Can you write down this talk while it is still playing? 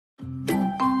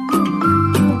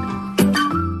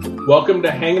Welcome to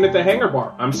Hanging at the Hangar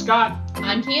Bar. I'm Scott.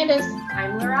 I'm Candace.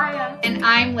 I'm Lariah. And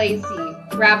I'm Lacey.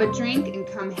 Grab a drink and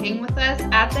come hang with us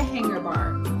at the Hangar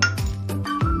Bar.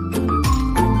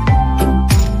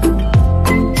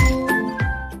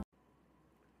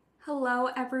 Hello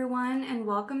everyone and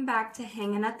welcome back to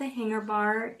Hanging at the Hangar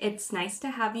Bar. It's nice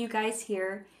to have you guys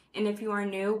here, and if you are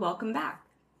new, welcome back.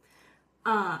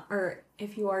 Or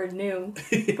if you are new,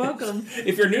 welcome.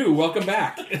 If you're new, welcome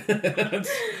back.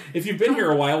 If you've been here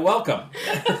a while, welcome.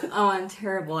 Oh, I'm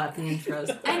terrible at the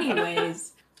intros.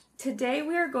 Anyways, today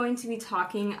we are going to be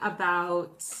talking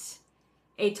about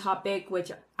a topic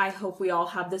which I hope we all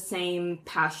have the same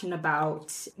passion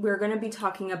about. We're going to be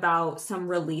talking about some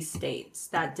release dates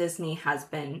that Disney has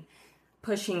been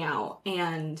pushing out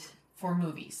and For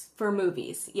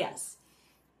movies, yes.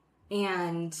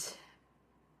 And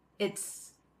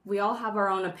we all have our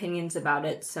own opinions about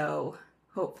it, so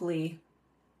hopefully.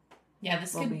 Yeah,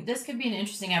 this could be an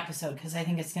interesting episode because I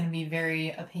think it's going to be very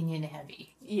opinion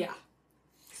heavy. Yeah.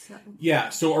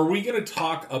 So are we going to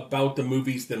talk about the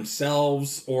movies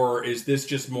themselves, or is this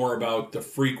just more about the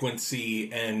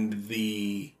frequency and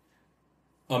the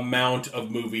amount of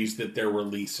movies that they're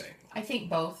releasing? I think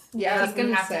both. Yeah, I was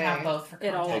going to say. have both for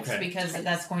context because Yes.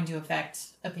 that's going to affect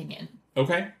opinion.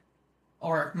 Okay.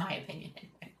 Or my opinion, anyway.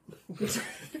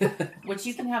 Which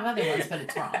you can have other ones, but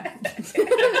it's wrong.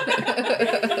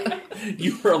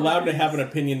 You are allowed to have an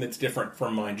opinion that's different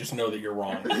from mine. Just know that you're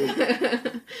wrong.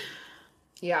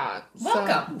 Yeah.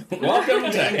 Welcome.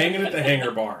 Welcome to Hanging at the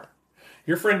Hangar Bar.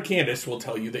 Your friend Candace will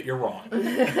tell you that you're wrong.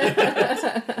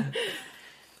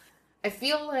 I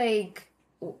feel like,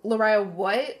 Lariah,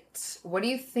 what do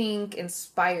you think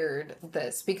inspired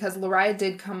this? Because Lariah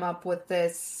did come up with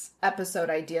this episode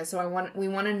idea, so we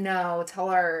want to know, tell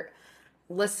our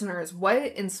listeners, what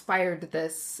inspired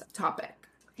this topic?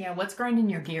 Yeah, what's grinding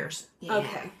your gears? Yeah.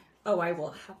 Okay. Oh, I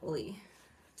will happily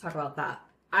talk about that.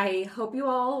 I hope you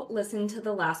all listened to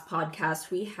the last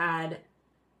podcast. We had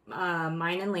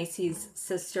mine and Lacey's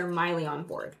sister Miley on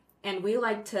board, and we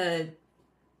like to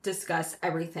discuss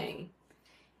everything.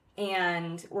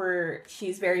 And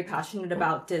she's very passionate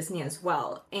about Disney as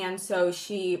well. And so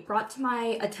she brought to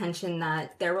my attention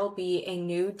that there will be a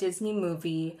new Disney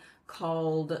movie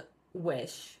called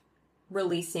Wish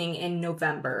releasing in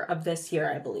November of this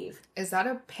year, I believe. Is that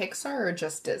a Pixar or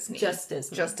just Disney? Just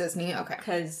Disney. Just Disney, okay.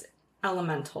 Because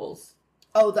Elementals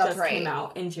that's just came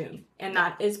out in June. And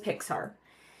that is Pixar.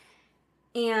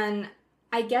 And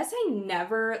I guess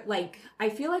I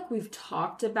feel like we've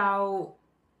talked about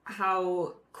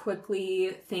how quickly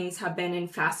things have been in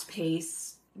fast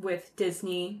pace with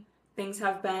Disney. Things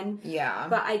have been. Yeah.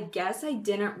 But I guess I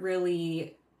didn't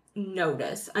really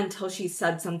notice until she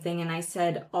said something and I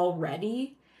said,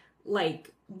 already?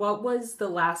 Like, what was the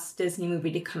last Disney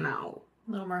movie to come out?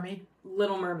 Little Mermaid.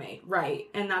 Little Mermaid, right.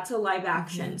 And that's a live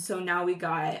action. Mm-hmm. So now we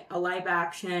got a live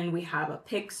action, we have a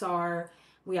Pixar,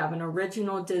 we have an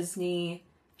original Disney.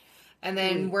 And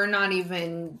then we're not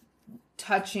even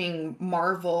touching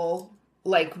Marvel,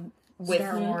 like with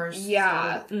Star Wars.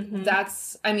 Yeah,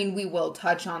 Mm-hmm. we will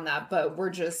touch on that, but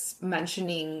we're just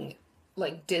mentioning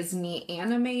like Disney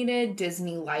animated,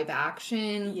 Disney live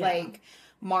action, like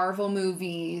Marvel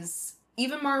movies,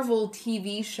 even Marvel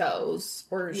TV shows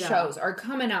shows are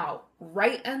coming out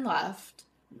right and left.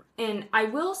 And I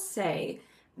will say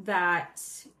that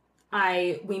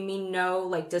we mean no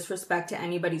like disrespect to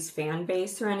anybody's fan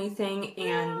base or anything,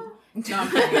 and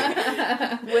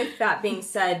with that being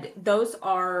said, those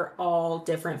are all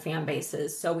different fan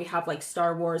bases. So we have like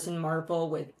Star Wars and Marvel,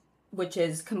 which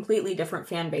is completely different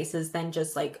fan bases than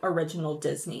just like original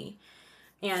Disney.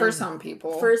 And for some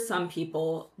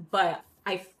people, but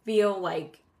I feel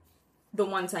like the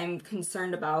ones I'm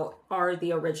concerned about are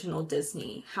the original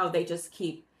Disney. How they just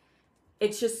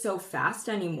it's just so fast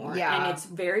anymore. Yeah. And it's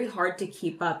very hard to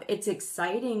keep up. It's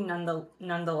exciting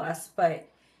nonetheless, but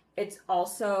it's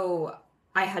also,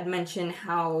 I had mentioned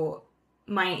how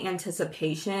my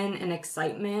anticipation and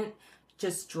excitement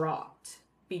just dropped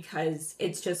because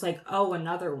it's just like, oh,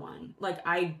 another one. Like,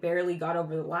 I barely got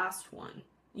over the last one,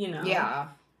 you know? Yeah.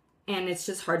 And it's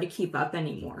just hard to keep up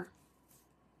anymore.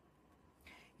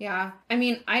 Yeah. I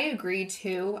mean, I agree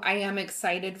too. I am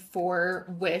excited for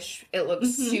Wish. It looks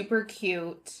super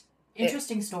cute.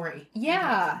 Interesting story.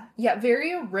 Yeah. Yeah,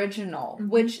 very original,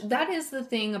 which that is the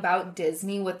thing about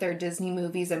Disney with their Disney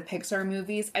movies and Pixar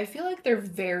movies. I feel like they're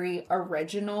very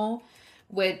original,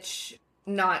 which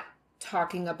not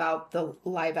talking about the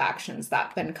live actions that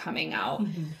have been coming out.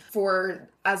 For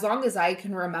as long as I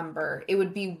can remember, it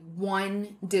would be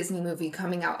one Disney movie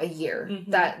coming out a year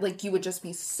that like you would just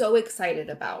be so excited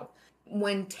about.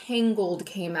 when Tangled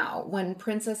came out, when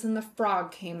Princess and the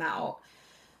Frog came out,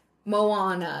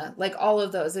 Moana, like all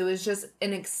of those. It was just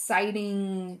an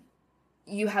exciting,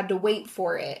 you had to wait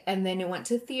for it. And then it went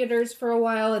to theaters for a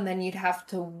while, and then you'd have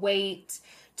to wait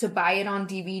to buy it on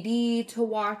DVD to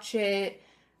watch it.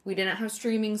 We didn't have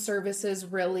streaming services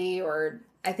really, or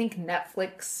I think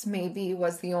Netflix maybe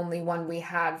was the only one we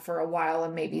had for a while,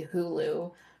 and maybe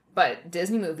Hulu. But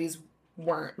Disney movies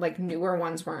weren't, like newer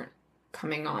ones weren't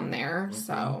coming on there. Mm-hmm.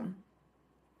 So,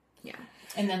 yeah.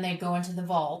 And then they'd go into the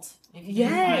vault. If you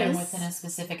didn't buy them within a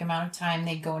specific amount of time,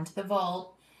 they'd go into the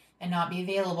vault and not be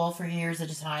available for years at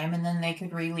a time. And then they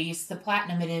could release the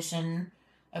Platinum Edition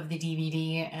of the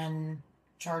DVD and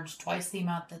charge twice the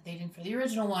amount that they did for the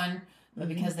original one. But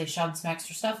because they shoved some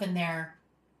extra stuff in there,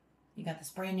 you got this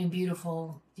brand new,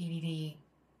 beautiful DVD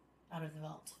out of the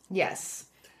vault. Yes.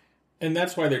 And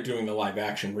that's why they're doing the live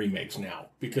action remakes now,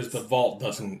 because the vault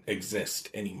doesn't exist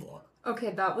anymore.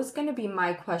 Okay, that was going to be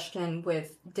my question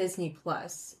with Disney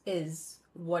Plus,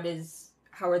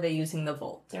 how are they using the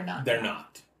vault? They're not.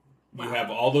 Wow. You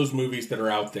have all those movies that are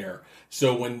out there.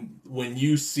 So when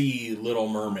you see Little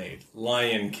Mermaid,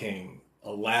 Lion King,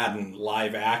 Aladdin,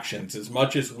 live actions, as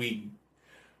much as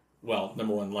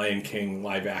number one, Lion King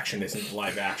live action isn't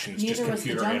live action, it's just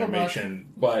computer animation.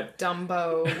 But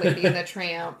Dumbo, Lady and the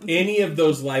Tramp. Any of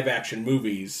those live action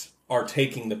movies are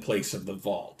taking the place of the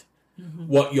vault. Mm-hmm.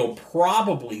 What you'll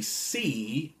probably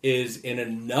see is in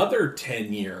another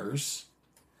 10 years,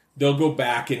 they'll go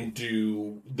back and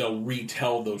they'll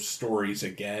retell those stories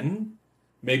again.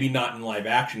 Maybe not in live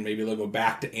action. Maybe they'll go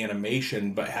back to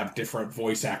animation, but have different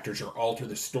voice actors or alter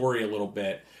the story a little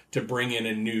bit to bring in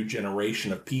a new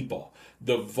generation of people.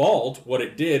 The vault, what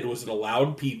it did was it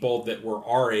allowed people that were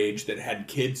our age, that had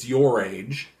kids your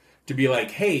age, to be like,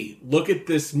 hey, look at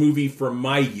this movie from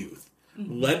my youth.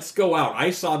 Let's go out.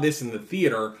 I saw this in the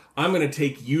theater. I'm going to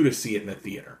take you to see it in the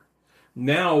theater.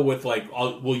 Now with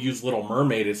we'll use Little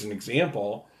Mermaid as an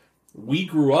example. We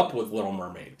grew up with Little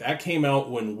Mermaid. That came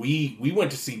out when we went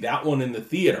to see that one in the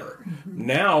theater. Mm-hmm.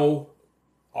 Now,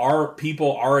 our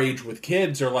people our age with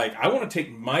kids are like, I want to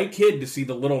take my kid to see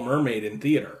the Little Mermaid in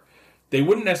theater. They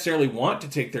wouldn't necessarily want to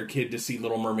take their kid to see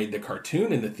Little Mermaid the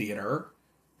cartoon in the theater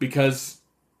because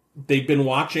they've been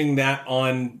watching that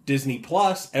on Disney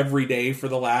Plus every day for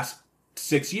the last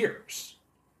 6 years.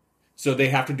 So they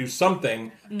have to do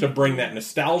something to bring that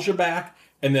nostalgia back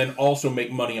and then also make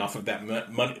money off of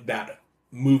that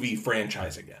movie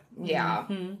franchise again. Yeah.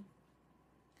 Mm-hmm.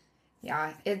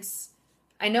 Yeah,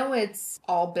 I know it's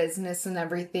all business and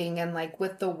everything, and like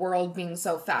with the world being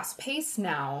so fast paced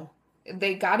now,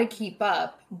 they got to keep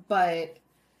up, but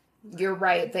you're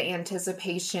right, the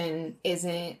anticipation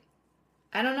isn't,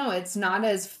 I don't know, it's not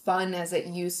as fun as it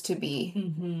used to be.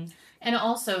 Mm-hmm. And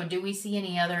also, do we see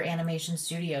any other animation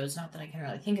studios? Not that I can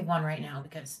really think of one right now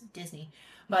because Disney,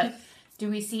 but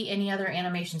do we see any other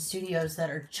animation studios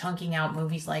that are chunking out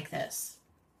movies like this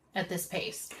at this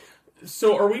pace?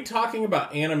 So are we talking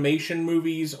about animation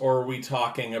movies or are we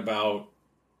talking about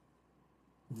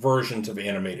versions of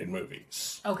animated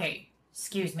movies? Okay,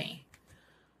 excuse me.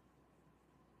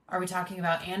 Are we talking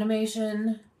about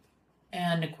animation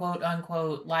and a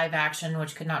quote-unquote live action,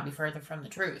 which could not be further from the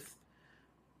truth,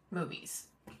 movies?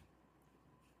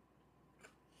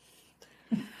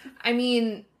 I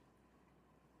mean,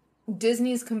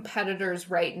 Disney's competitors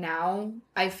right now,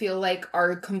 I feel like,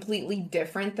 are completely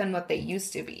different than what they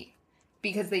used to be.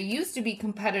 Because they used to be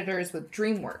competitors with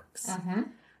DreamWorks. Uh-huh.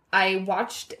 I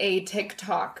watched a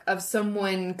TikTok of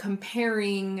someone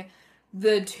comparing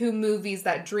the two movies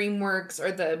that DreamWorks,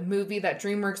 or the movie that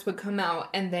DreamWorks would come out,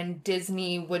 and then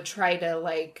Disney would try to,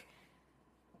 like,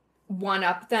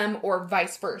 one-up them, or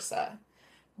vice versa.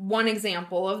 One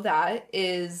example of that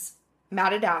is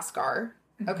Madagascar,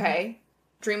 okay?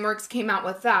 DreamWorks came out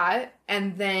with that,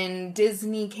 and then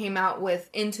Disney came out with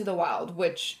Into the Wild,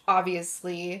 which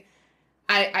obviously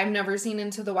I've never seen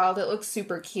Into the Wild. It looks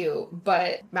super cute,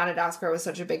 but Madagascar was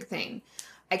such a big thing.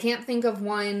 I can't think of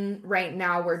one right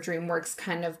now where DreamWorks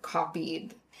kind of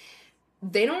copied.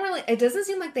 They don't really, it doesn't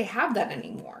seem like they have that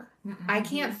anymore. Mm-hmm. I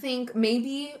can't think,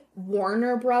 maybe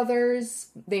Warner Brothers,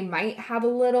 they might have a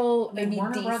little, maybe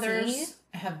Warner DC. Brothers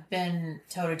have been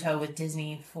toe-to-toe with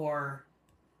Disney forever.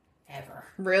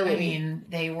 Really? I mean,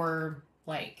 they were,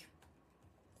 like,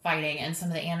 fighting, and some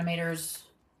of the animators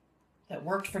that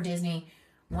worked for Disney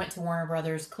went to Warner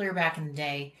Brothers clear back in the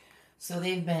day, so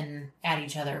they've been at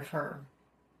each other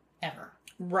forever.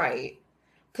 Right.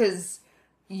 Because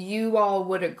you all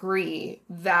would agree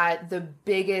that the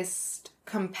biggest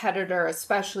competitor,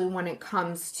 especially when it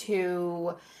comes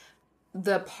to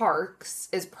the parks,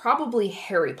 is probably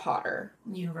Harry Potter.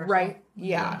 Universal. Right?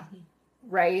 Yeah.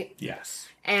 right? Yes.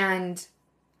 And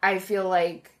I feel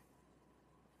like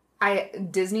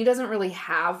Disney doesn't really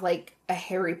have like a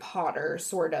Harry Potter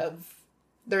sort of.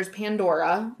 There's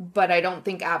Pandora, but I don't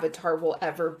think Avatar will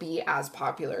ever be as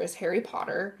popular as Harry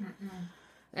Potter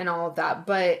and all of that.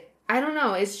 But I don't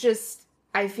know. It's just,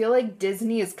 I feel like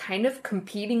Disney is kind of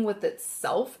competing with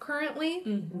itself currently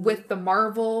with the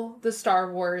Marvel, the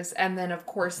Star Wars, and then of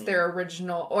course their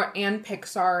original and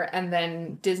Pixar, and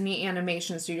then Disney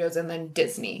Animation Studios, and then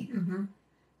Disney.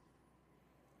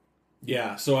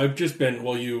 Yeah, so I've just been,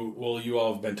 while you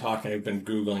all have been talking, I've been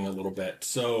Googling a little bit.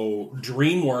 So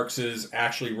DreamWorks is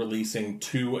actually releasing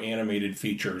 2 animated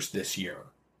features this year.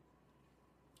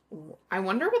 I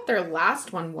wonder what their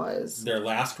last one was. Their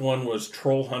last one was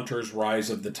Troll Hunters Rise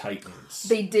of the Titans.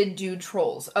 They did do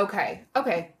Trolls. Okay.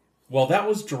 Well, that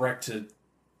was direct to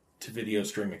video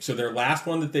streaming. So their last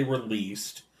one that they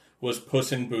released was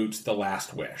Puss in Boots: The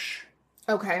Last Wish.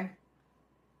 Okay.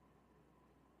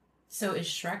 So is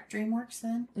Shrek DreamWorks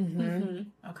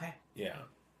then? Okay. Yeah.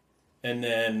 And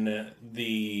then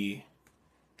the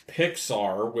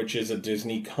Pixar, which is a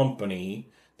Disney company,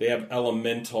 they have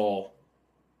Elemental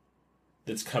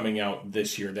that's coming out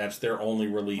this year. That's their only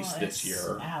release this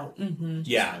year. Out.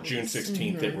 Yeah, June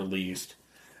 16th it released.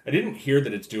 I didn't hear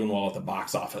that it's doing well at the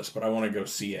box office, but I want to go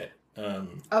see it. Yeah.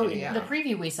 The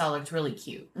preview we saw looked really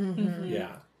cute.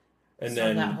 Yeah. And so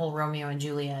then that whole Romeo and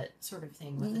Juliet sort of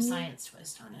thing with a science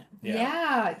twist on it.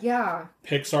 Yeah.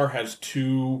 Pixar has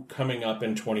 2 coming up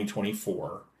in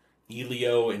 2024.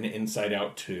 Elio and Inside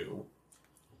Out 2.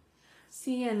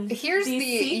 See, and here's the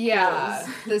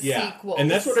sequels. sequels. And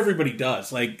that's what everybody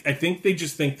does. Like, I think they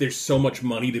just think there's so much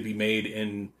money to be made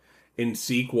in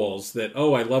sequels that,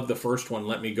 oh, I love the first one,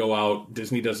 let me go out.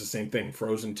 Disney does the same thing.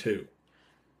 Frozen 2.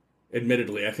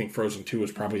 Admittedly, I think Frozen 2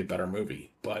 is probably a better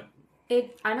movie, but I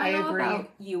don't know agree. about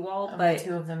you all, Of but the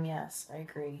 2 of them, yes, I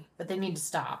agree. But they need to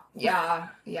stop. Yeah.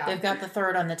 They've got the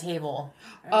third on the table.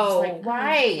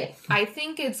 Why? I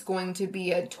think it's going to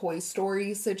be a Toy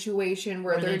Story situation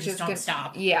where they're they just don't gonna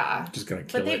stop. Yeah. just gonna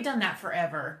kill But they've it. done that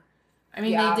forever. I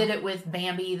mean, Yeah. they did it with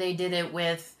Bambi. They did it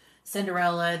with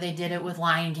Cinderella. They did it with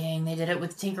Lion King. They did it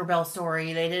with Tinkerbell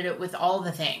Story. They did it with all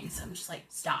the things. I'm just like,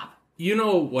 stop. You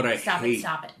know what I Stop hate? it,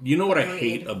 stop it. You know what I Agreed.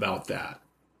 hate about that?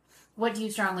 What do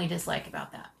you strongly dislike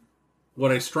about that?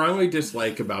 What I strongly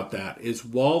dislike about that is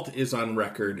Walt is on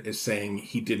record as saying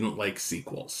he didn't like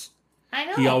sequels. I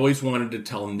know. He always wanted to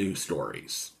tell new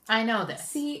stories. I know this.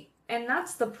 see, and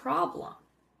that's the problem,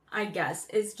 I guess,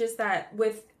 is just that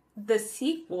with the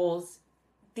sequels,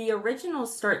 the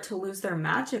originals start to lose their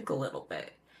magic a little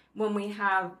bit. When we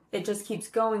have, it just keeps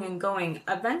going and going.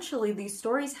 Eventually, these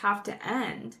stories have to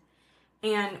end.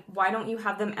 And why don't you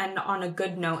have them end on a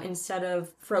good note instead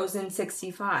of Frozen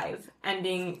 65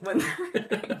 ending when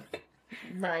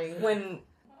Right.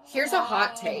 Here's a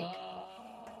hot take.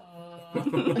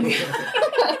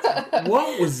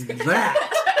 What was that?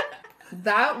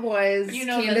 That was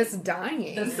Candace the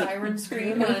dying. siren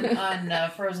scream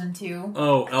on Frozen 2.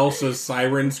 Oh, Elsa's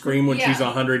siren scream when she's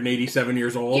 187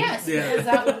 years old? Yes, because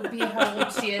that would be how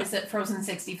old she is at Frozen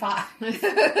 65.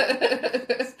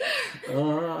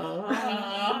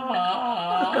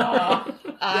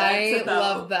 I about,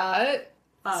 love that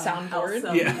soundboard.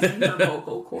 Elsa Yeah. losing her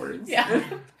vocal cords. Yeah.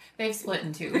 They've split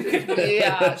in 2.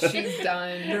 Yeah, she's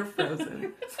done. They're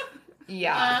frozen.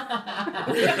 Yeah.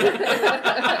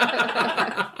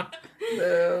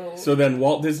 So then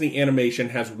Walt Disney Animation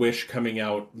has Wish coming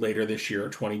out later this year,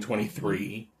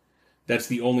 2023. That's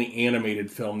the only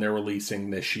animated film they're releasing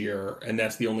this year, and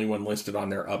that's the only one listed on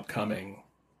their upcoming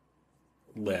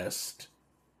list.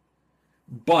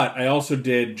 But I also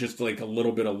did just like a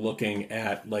little bit of looking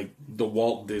at like the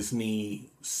Walt Disney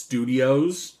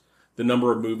Studios, the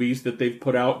number of movies that they've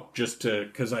put out, just to,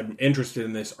 because I'm interested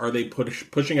in this. Are they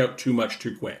pushing out too much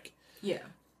too quick? Yeah.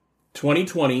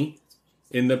 2020,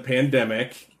 in the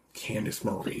pandemic, Candace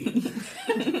Marie.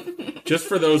 Just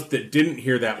for those that didn't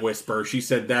hear that whisper, she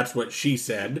said that's what she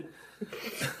said.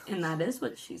 And that is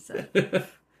what she said.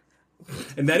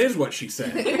 And that is what she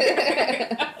said.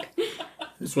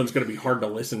 This one's going to be hard to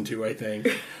listen to, I think.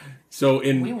 So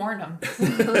We warned them.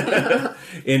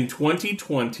 in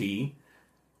 2020,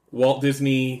 Walt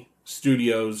Disney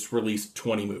Studios released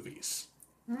 20 movies.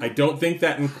 I don't think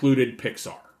that included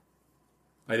Pixar.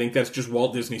 I think that's just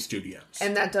Walt Disney Studios.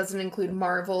 And that doesn't include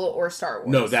Marvel or Star Wars.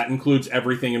 No, that includes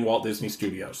everything in Walt Disney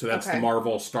Studios. So that's Okay. the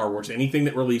Marvel, Star Wars, anything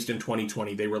that released in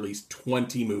 2020, they released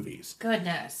 20 movies.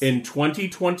 Goodness. In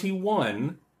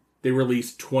 2021, they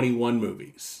released 21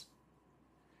 movies.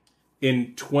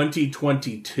 In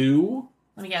 2022,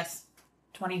 Let me guess.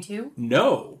 22?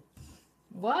 no.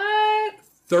 What?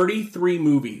 33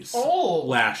 movies Oh.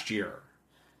 last year.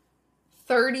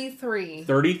 33.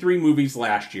 33 movies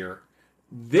last year.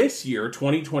 This year,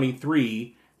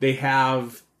 2023, they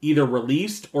have either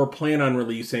released or plan on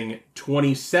releasing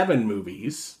 27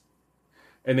 movies.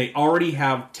 And they already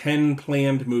have 10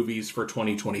 planned movies for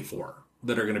 2024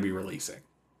 that are going to be releasing.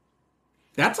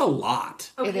 That's a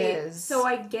lot. Okay, It is. So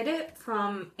I get it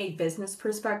from a business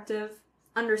perspective.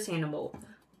 Understandable.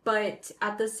 But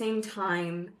at the same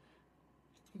time,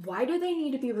 why do they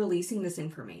need to be releasing this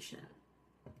information?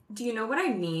 Do you know what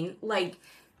I mean? Like,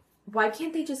 why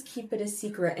can't they just keep it a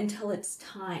secret until it's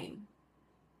time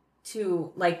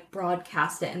to, like,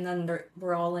 broadcast it? And then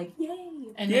we're all like, yay.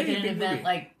 And Yeah, make it an big event movie.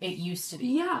 like it used to be.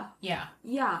 Yeah. Yeah.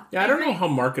 Yeah. Yeah, I don't know how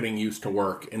marketing used to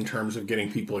work in terms of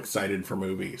getting people excited for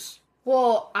movies.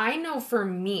 Well, I know for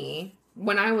me,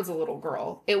 when I was a little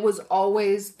girl, it was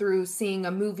always through seeing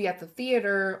a movie at the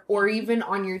theater or even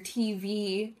on your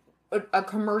TV. A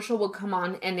commercial would come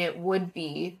on and it would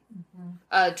be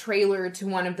a trailer to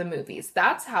one of the movies.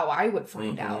 That's how I would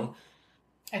find out.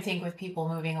 I think with people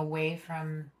moving away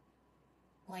from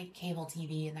like cable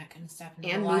TV and that kind of stuff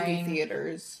And movie relying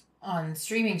theaters. on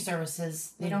streaming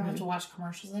services, they don't have to watch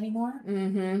commercials anymore.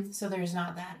 Mm-hmm. So there's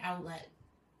not that outlet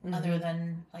other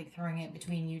than like throwing it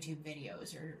between YouTube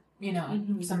videos or, you know,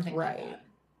 something like Right. that.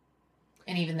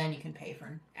 And even then you can pay for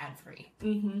an ad free.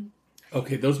 Mm-hmm.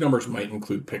 Okay, those numbers might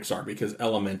include Pixar because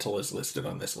Elemental is listed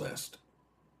on this list.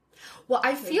 Well,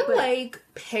 I feel but- like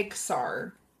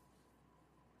Pixar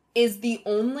is the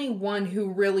only one who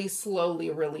really slowly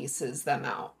releases them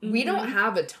out. We don't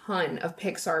have a ton of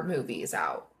Pixar movies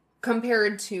out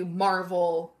compared to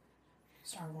Marvel,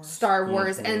 Star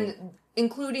Wars, and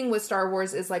including with Star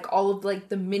Wars is like all of like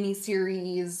the mini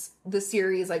series, the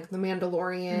series like The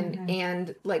Mandalorian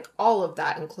and like all of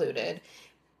that included.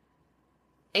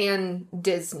 And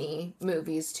Disney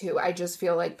movies too. I just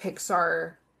feel like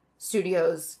Pixar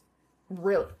Studios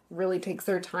really takes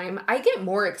their time. I get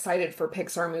more excited for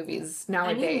Pixar movies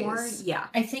nowadays. Anymore? Yeah.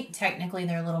 I think technically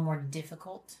they're a little more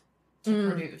difficult to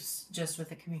produce just with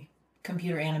the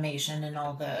computer animation and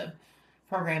all the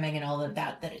programming and all of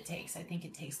that it takes. I think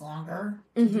it takes longer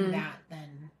to do that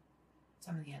than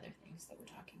some of the other things that we're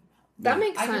talking about. That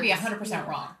makes sense. I could be 100%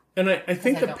 wrong. And I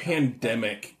think I the don't know.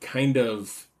 pandemic kind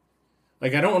of...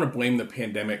 Like, I don't want to blame the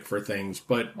pandemic for things,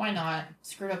 but... Why not?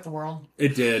 Screwed up the world.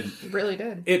 It did. It really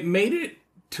did. It made it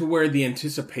to where the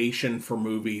anticipation for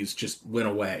movies just went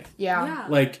away. Yeah.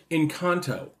 Like,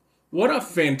 Encanto. What a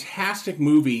fantastic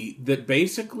movie that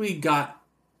basically got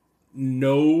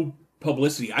no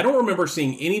publicity. I don't remember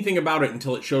seeing anything about it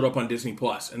until it showed up on Disney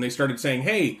Plus, and they started saying,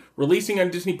 hey, releasing on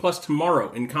Disney Plus tomorrow,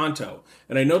 Encanto.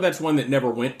 And I know that's one that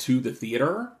never went to the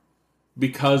theater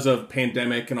because of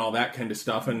pandemic and all that kind of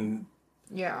stuff, and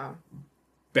Yeah.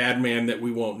 Badman that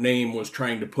we won't name was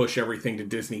trying to push everything to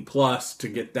Disney Plus to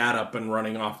get that up and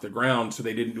running off the ground, so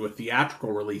they didn't do a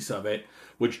theatrical release of it,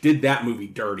 which did that movie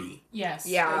dirty. Yes.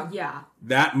 Yeah. Yeah.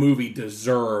 That movie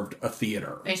deserved a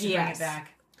theater. They should bring it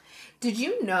back. Did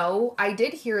you know, I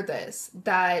did hear this,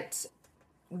 that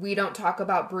We Don't Talk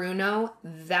About Bruno,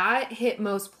 that hit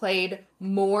most played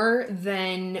more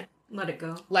than Let It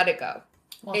Go. Let It Go.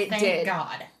 Well, It thank did.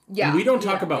 God. Yeah. And We Don't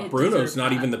Talk Yeah, About it Bruno's deserved not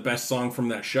that. even the best song from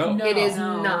that show. No. It is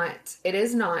No. not. It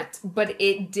is not. But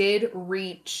it did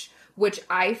reach, which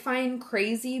I find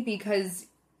crazy because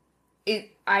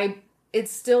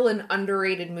it's still an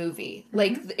underrated movie.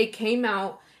 Like, it came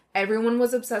out, everyone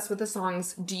was obsessed with the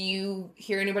songs. Do you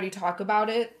hear anybody talk about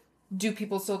it? Do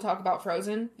people still talk about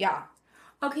Frozen? Yeah.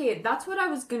 Okay, that's what I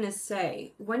was gonna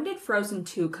say. When did Frozen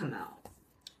 2 come out?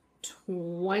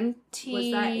 20...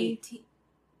 Was that 18?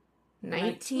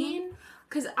 19?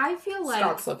 Because I feel like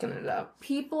Scott's looking it up.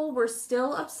 people were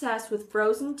still obsessed with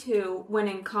Frozen 2 when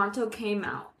Encanto came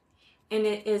out. And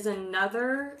it is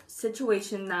another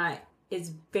situation that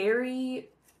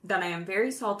I am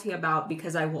very salty about,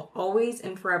 because I will always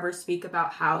and forever speak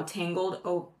about how Tangled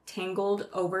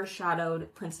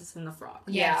overshadowed Princess and the Frog.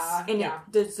 Yeah. And yeah.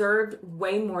 it deserved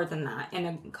way more than that.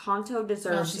 And Encanto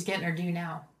deserved... Well, she's getting her due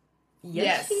now.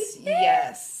 Yes.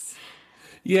 Yes.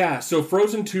 Yeah, so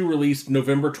Frozen 2 released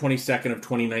November 22nd of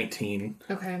 2019.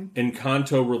 Okay.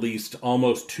 Encanto released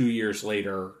almost 2 years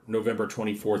later, November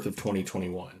 24th of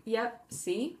 2021. Yep,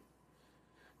 see?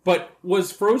 But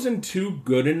was Frozen 2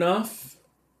 good enough?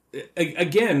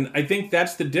 Again, I think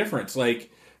that's the difference. Like,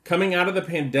 coming out of the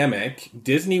pandemic,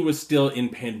 Disney was still in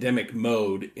pandemic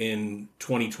mode in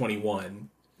 2021.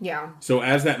 Yeah. So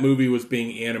as that movie was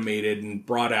being animated and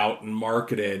brought out and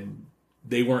marketed,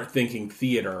 they weren't thinking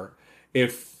theater.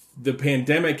 If the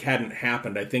pandemic hadn't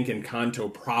happened, I think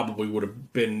Encanto probably would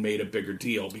have been made a bigger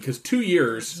deal, because 2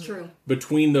 years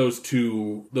between those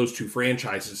two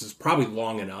franchises is probably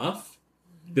long enough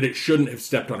that it shouldn't have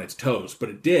stepped on its toes, but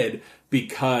it did,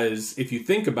 because if you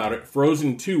think about it,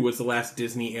 Frozen 2 was the last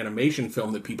Disney animation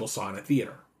film that people saw in a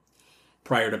theater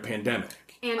prior to pandemic.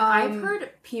 And I've heard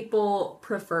people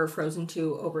prefer Frozen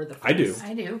 2 over the first.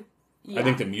 I do. Yeah. I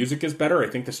think the music is better. I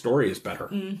think the story is better.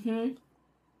 Mm-hmm.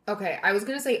 Okay, I was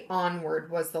going to say Onward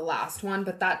was the last one,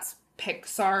 but that's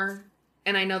Pixar,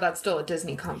 and I know that's still a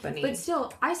Disney company. But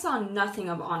still, I saw nothing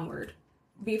of Onward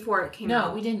before it came out.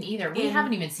 No, we didn't either. We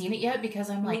haven't even seen it yet because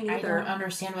I'm like, I don't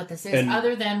understand what this is,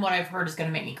 other than what I've heard is going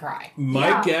to make me cry.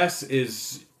 My guess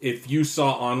is if you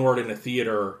saw Onward in a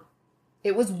theater,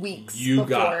 it was weeks you before.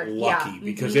 got lucky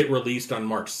because it released on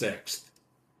March 6th.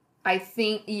 I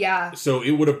think, yeah. So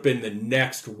it would have been the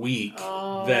next week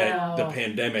that the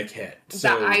pandemic hit.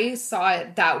 So I saw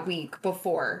it that week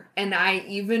before. And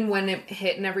even when it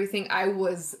hit and everything, I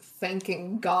was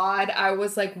thanking God. I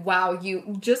was like, wow,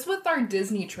 just with our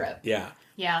Disney trip. Yeah.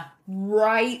 Yeah.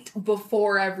 Right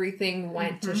before everything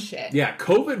went to shit. Yeah,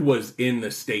 COVID was in the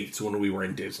States when we were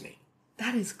in Disney.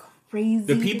 That is crazy.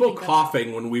 The people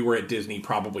coughing when we were at Disney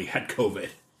probably had COVID.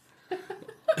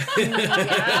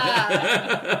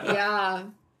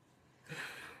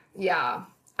 Yeah.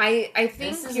 I think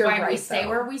this is you're why right, we stay though.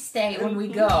 where we stay when we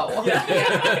go.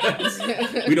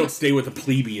 We don't stay with the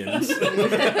plebeians.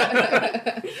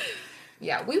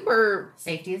 Yeah, we were...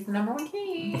 Safety is the number one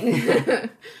key.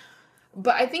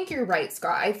 But I think you're right,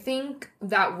 Scott. I think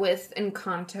that with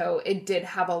Encanto, it did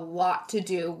have a lot to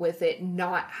do with it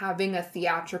not having a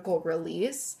theatrical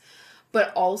release.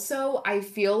 But also, I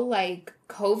feel like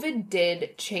COVID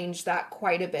did change that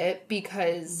quite a bit,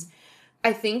 because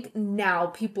I think now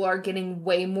people are getting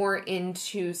way more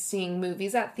into seeing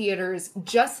movies at theaters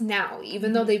just now,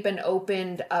 even though they've been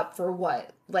opened up for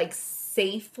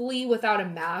safely without a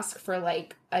mask for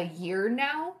a year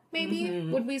now, maybe,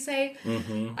 would we say?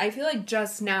 Mm-hmm. I feel like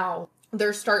just now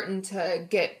they're starting to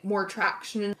get more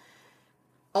traction.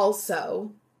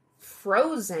 Also,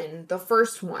 Frozen, the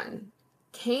first one,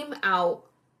 came out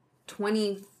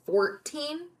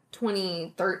 2013,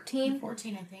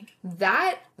 2014, I think.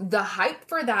 The hype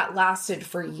for that lasted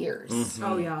for years. Mm-hmm.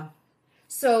 Oh, yeah.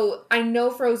 So, I know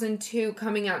Frozen 2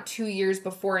 coming out 2 years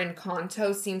before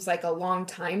Encanto seems like a long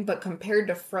time, but compared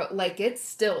to it's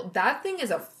still, that thing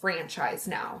is a franchise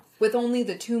now, with only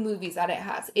the 2 movies that it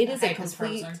has. It is a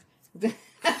complete...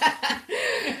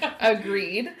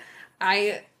 Agreed.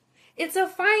 It's a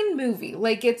fine movie.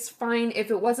 It's fine.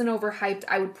 If it wasn't overhyped,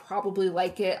 I would probably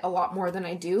like it a lot more than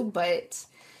I do, but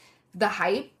the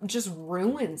hype just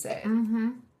ruins it. Mm-hmm.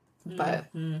 But...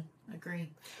 Agree.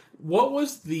 What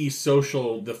was the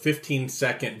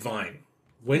 15-second Vine?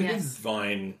 When did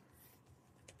Vine...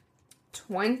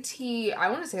 I want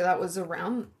to say that was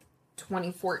around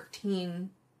 2014.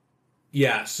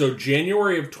 Yeah, so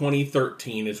January of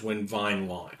 2013 is when Vine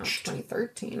launched.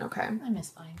 2013, okay. I miss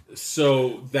Vine.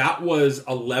 So that was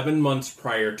 11 months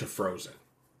prior to Frozen.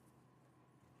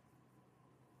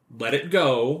 Let It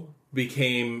Go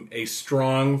became a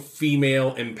strong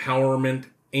female empowerment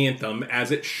anthem,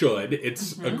 as it should.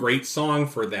 It's a great song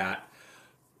for that.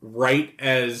 Right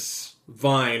as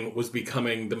Vine was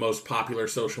becoming the most popular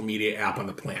social media app on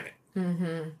the planet.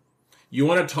 Mm-hmm. You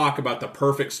want to talk about the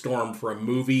perfect storm for a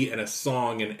movie and a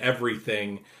song and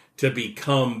everything to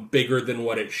become bigger than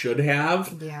what it should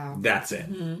have. Yeah, that's it.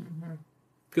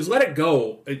 Because Let It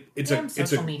Go, it's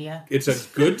a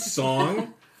good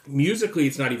song. Musically,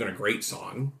 it's not even a great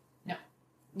song. No.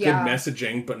 Good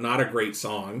messaging, but not a great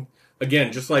song.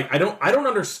 Again, just I don't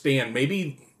understand.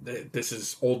 Maybe this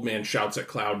is old man shouts at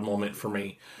cloud moment for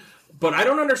me, but I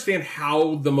don't understand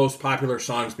how the most popular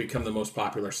songs become the most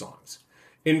popular songs.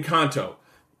 Encanto,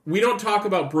 we don't talk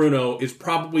about Bruno, is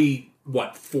probably,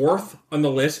 4th on the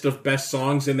list of best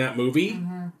songs in that movie?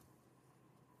 Mm-hmm.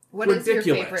 What is your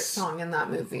favorite song in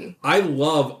that movie? I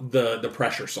love the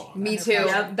Pressure song. Me too.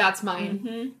 Yep, that's mine.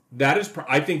 Mm-hmm. That is,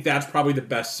 I think that's probably the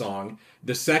best song.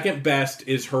 The second best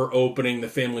is her opening, The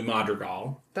Family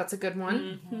Madrigal. That's a good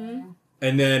one. Mm-hmm.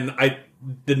 And then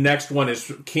the next one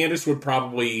is, Candace would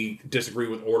probably disagree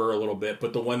with Order a little bit,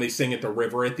 but the one they sing at the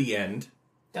river at the end.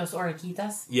 Dos Orejitas?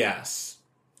 It's Yes.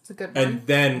 a good one. And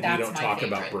then we don't talk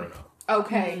about Bruno.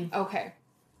 Okay, okay.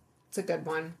 It's a good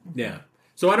one. Yeah.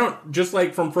 So I don't, just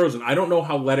like from Frozen, I don't know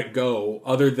how Let It Go,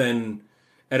 other than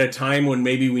at a time when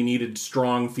maybe we needed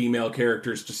strong female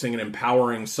characters to sing an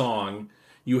empowering song,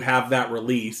 you have that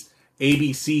released.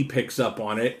 ABC picks up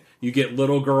on it. You get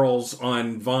little girls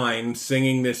on Vine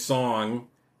singing this song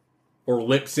or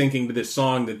lip syncing to this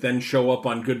song that then show up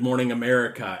on Good Morning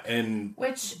America, and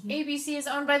which ABC is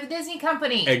owned by the Disney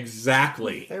company.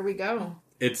 Exactly. There we go.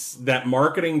 It's that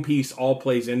marketing piece all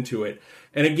plays into it.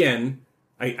 And again,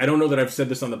 I don't know that I've said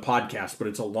this on the podcast, but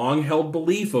it's a long-held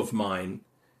belief of mine.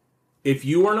 If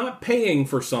you are not paying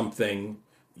for something,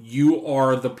 you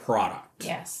are the product.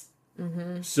 Yes.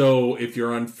 Mm-hmm. So if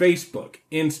you're on Facebook,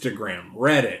 Instagram,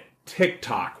 Reddit,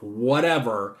 TikTok,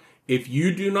 whatever, if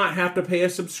you do not have to pay a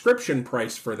subscription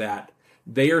price for that,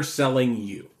 they are selling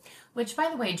you. Which, by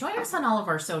the way, join us on all of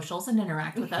our socials and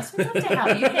interact with us. We'd love to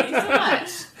have you. Thank you so much.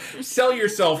 Sell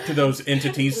yourself to those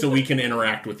entities so we can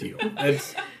interact with you.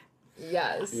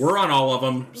 Yes. We're on all of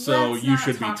them, so Let's you not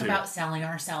should be talk too. about selling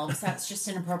ourselves. That's just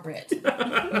inappropriate.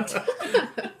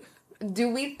 Do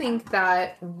we think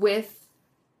that with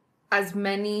as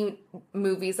many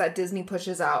movies that Disney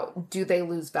pushes out, do they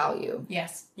lose value?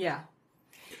 Yes. Yeah.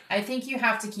 I think you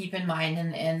have to keep in mind,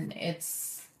 and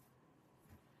it's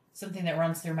something that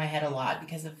runs through my head a lot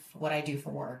because of what I do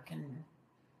for work and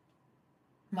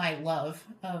my love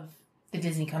of the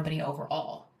Disney company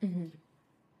overall. Mm-hmm.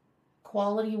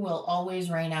 Quality will always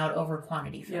reign out over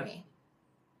quantity for me.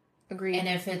 Agreed. And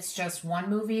if it's just one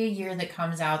movie a year that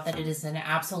comes out that it is an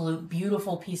absolute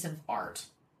beautiful piece of art,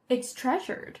 it's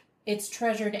treasured. It's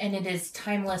treasured and it is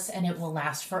timeless and it will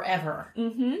last forever.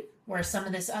 Mm-hmm. Where some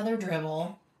of this other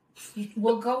dribble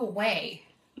will go away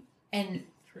and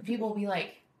people will be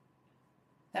like,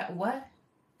 that what?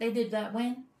 They did that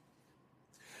when?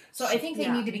 So I think they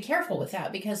need to be careful with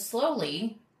that because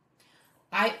slowly,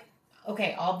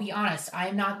 I'll be honest,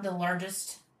 I'm not the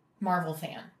largest Marvel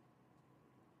fan.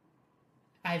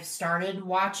 I've started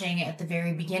watching at the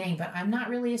very beginning, but I'm not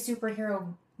really a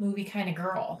superhero movie kind of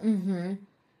girl. Mm-hmm.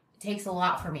 It takes a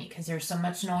lot for me because there's so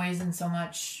much noise and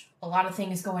a lot of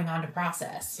things going on to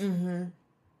process. Mm-hmm.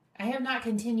 I have not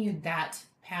continued that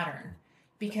pattern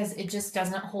because it just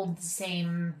doesn't hold the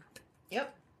same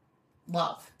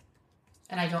love.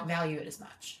 And I don't value it as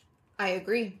much. I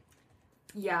agree.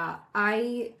 Yeah,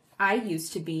 I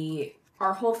used to be,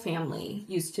 our whole family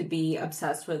used to be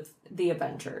obsessed with the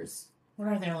Avengers. What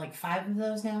are there, like 5 of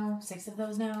those now? 6 of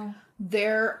those now?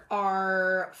 There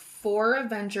are 4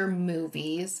 Avenger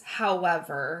movies.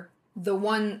 However,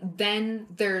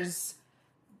 there's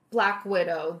Black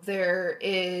Widow. There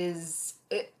is,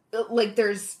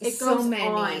 there's it so goes many.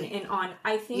 on and on.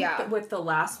 I think that with the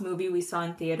last movie we saw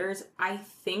in theaters, I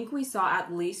think we saw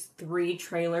at least 3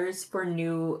 trailers for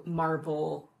new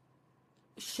Marvel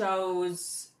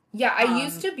shows. Yeah, I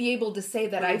used to be able to say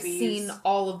that movies. I've seen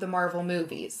all of the Marvel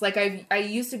movies. Like, I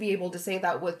used to be able to say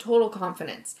that with total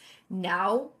confidence.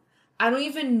 Now, I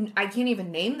can't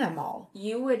even name them all.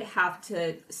 You would have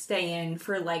to stay in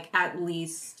for, at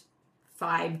least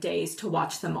 5 days to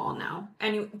watch them all now.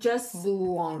 And just...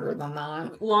 Longer than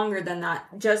that. Longer than that.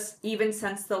 Just even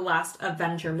since the last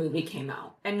Avenger movie came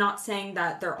out. And not saying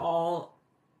that they're all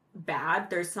bad.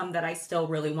 There's some that I still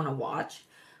really want to watch.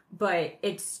 But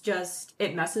it's just,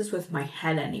 it messes with my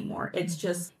head anymore. It's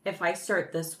just, if I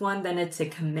start this one, then it's a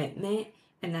commitment.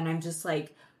 And then I'm just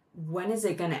like, when is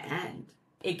it going to end?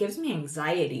 It gives me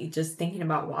anxiety just thinking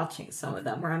about watching some of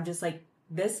them where I'm just like,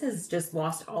 this has just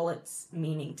lost all its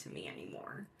meaning to me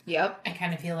anymore. Yep. I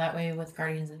kind of feel that way with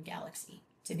Guardians of the Galaxy,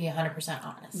 to be 100%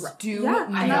 honest. Right. Do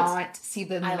not see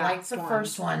the I liked the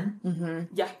first one.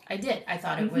 Mm-hmm. Yeah. I did. I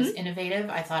thought it was innovative.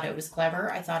 I thought it was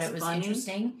clever. I thought it was funny.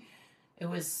 Interesting. It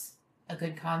was a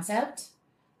good concept.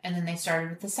 And then they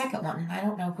started with the second one. I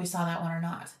don't know if we saw that one or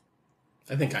not.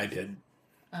 I think I did.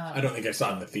 I don't think I saw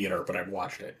it in the theater, but I've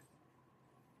watched it.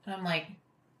 And I'm like,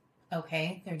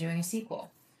 okay, they're doing a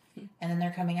sequel. And then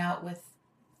they're coming out with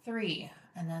 3.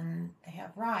 And then they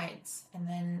have rides. And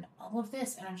then all of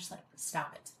this. And I'm just like,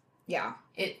 stop it. Yeah.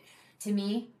 It, to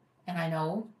me, and I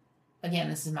know, again,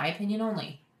 this is my opinion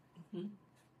only,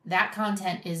 that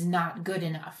content is not good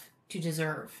enough to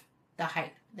deserve the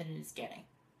hype that it is getting.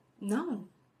 No.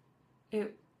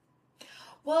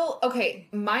 Well, okay,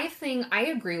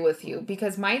 I agree with you,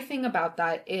 because my thing about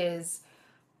that is,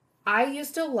 I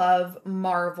used to love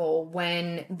Marvel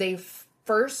when they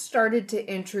first started to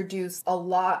introduce a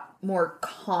lot more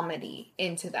comedy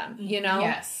into them, you know?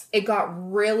 Yes. It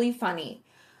got really funny.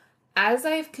 As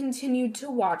I've continued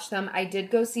to watch them, I did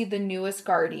go see the newest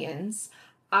Guardians.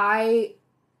 I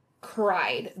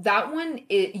cried. That one,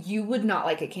 you would not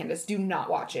like it, Candace. Do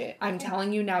not watch it. I'm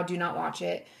telling you now, do not watch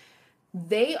it.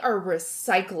 They are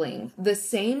recycling the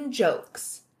same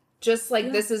jokes. Just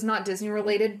like, this is not Disney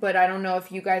related, but I don't know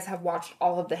if you guys have watched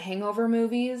all of the Hangover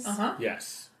movies.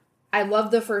 Yes. I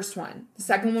love the first one. The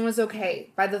second one was okay.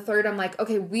 By the third, I'm like,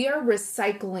 okay, we are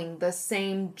recycling the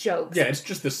same jokes. Yeah, it's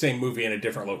just the same movie in a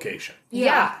different location.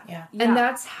 Yeah. Yeah. And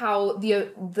that's how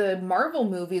the Marvel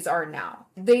movies are now.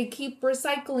 They keep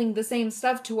recycling the same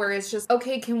stuff to where it's just,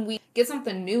 okay, can we get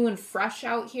something new and fresh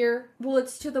out here? Well,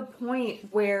 it's to the point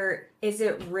where, is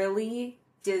it really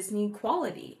Disney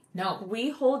quality? No.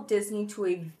 We hold Disney to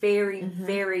a very,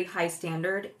 very high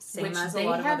standard, same Which as a they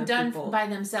lot of have other done people. by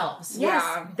themselves. Yes,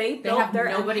 Yeah. they They built have their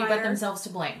nobody empire. but themselves to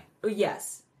blame.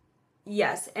 Yes.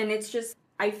 Yes, and it's just,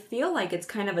 I feel like it's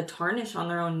kind of a tarnish on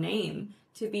their own name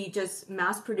to be just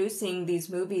mass producing these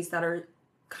movies that are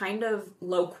kind of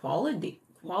low quality.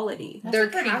 That's They're a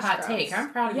pretty cash hot grabs. take.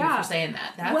 I'm proud of you for saying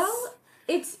that. That's... Well,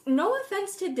 it's no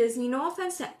offense to Disney, no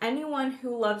offense to anyone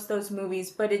who loves those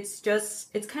movies, but it's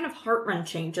kind of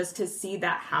heart-wrenching just to see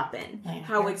that happen. Yeah,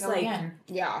 how here it's we go like, again.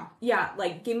 yeah,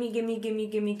 like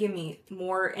gimme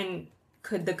more, and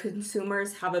could the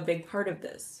consumers have a big part of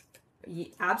this?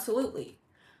 Absolutely.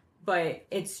 But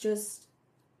it's just,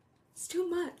 it's too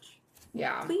much.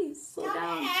 Yeah. Please, slow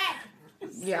down.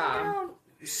 Yeah.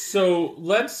 So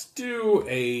let's do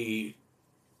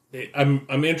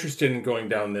I'm interested in going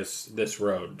down this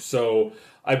road. So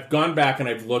I've gone back and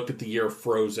I've looked at the year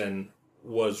Frozen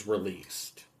was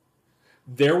released.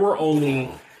 There were only...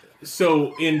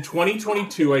 So in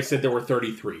 2022, I said there were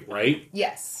 33, right?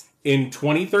 Yes. In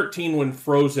 2013, when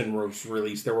Frozen was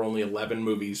released, there were only 11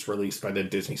 movies released by the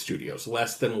Disney Studios,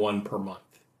 less than one per month.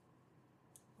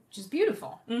 Which is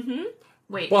beautiful. Mm-hmm.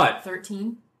 Wait, But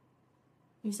 13?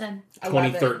 You said?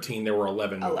 2013, there were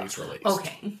 11 movies released.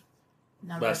 Okay.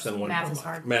 Numbers. Less than one Math per is month.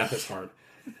 hard. Math is hard.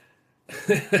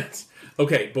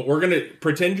 Okay, but we're going to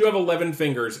pretend you have 11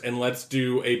 fingers, and let's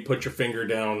do a put your finger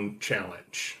down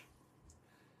challenge.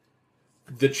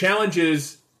 The challenge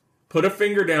is put a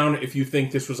finger down if you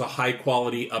think this was a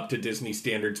high-quality, up-to-Disney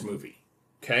standards movie.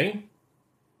 Okay?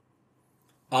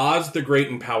 Oz the Great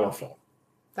and Powerful.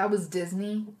 That was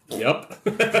Disney. Yep.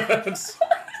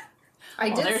 I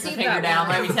did there's see a finger that down,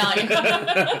 one. let me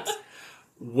tell you.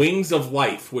 Wings of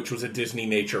Life, which was a Disney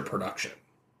nature production.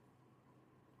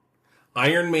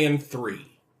 Iron Man 3.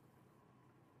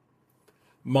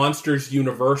 Monsters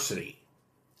University.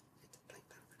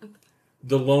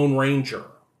 The Lone Ranger.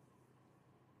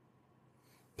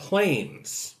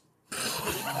 Planes.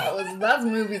 That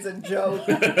movie's a joke.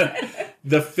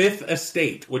 The Fifth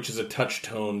Estate, which is a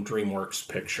Touch-Tone DreamWorks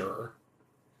picture.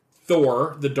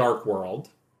 Thor, The Dark World.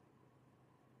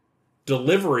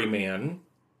 Delivery Man,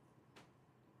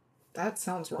 That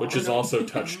sounds wrong. which is also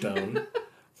Touch-Tone.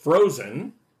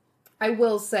 Frozen. I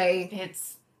will say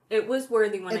It was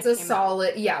worthy when it's it a came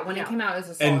solid. Yeah, when it came out, it was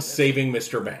a solid. And Saving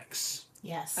Mr. Banks.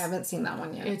 Yes. I haven't seen that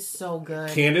one yet. It's so good.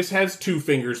 Candace has 2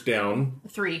 fingers down.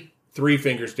 3. 3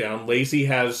 fingers down. Lacey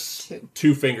has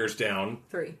 2 fingers down.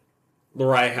 3.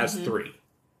 Lariah has 3.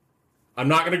 I'm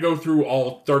not going to go through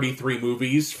all 33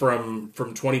 movies from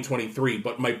 2023,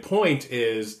 but my point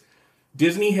is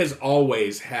Disney has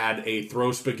always had a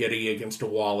throw spaghetti against a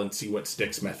wall and see what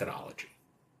sticks methodology.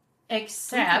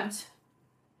 Except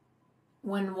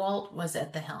when Walt was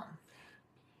at the helm.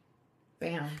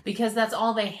 Bam. Because that's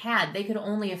all they had. They could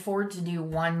only afford to do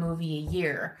one movie a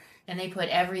year. And they put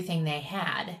everything they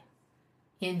had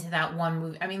into that one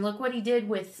movie. I mean, look what he did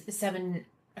with Seven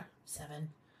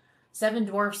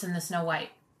Dwarfs and the Snow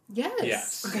White.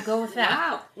 Yes. We'll go with that.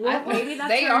 Wow. Well, maybe that's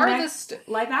They our are next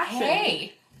live action.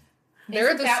 Hey! They're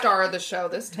Isn't the that- star of the show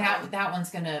this time. That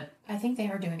one's gonna... I think they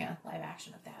are doing a live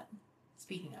action of that.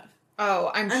 Speaking of.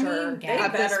 Oh, I'm sure. They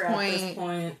At this better point, at this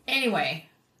point. Anyway,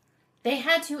 they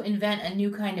had to invent a new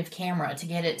kind of camera to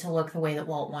get it to look the way that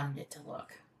Walt wanted it to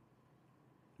look.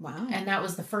 wow. And that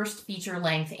was the first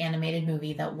feature-length animated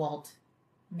movie that Walt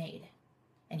made.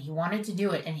 And he wanted to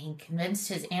do it, and he convinced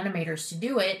his animators to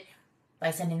do it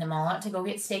by sending them all out to go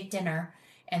get steak dinner.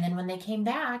 And then when they came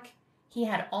back, he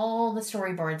had all the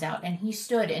storyboards out, and he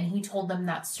stood and he told them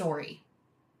that story.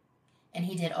 And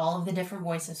he did all of the different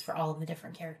voices for all of the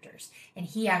different characters. And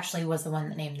he actually was the one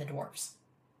that named the dwarves.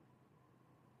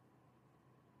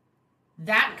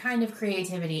 That kind of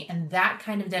creativity and that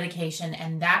kind of dedication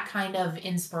and that kind of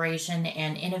inspiration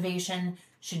and innovation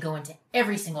should go into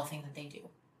every single thing that they do.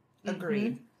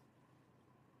 Agreed.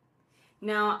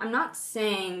 Now, I'm not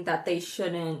saying that they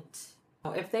shouldn't.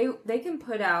 If they can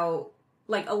put out,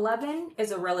 like, 11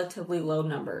 is a relatively low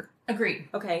number. Agreed.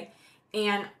 Okay?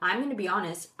 And I'm going to be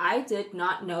honest, I did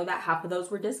not know that half of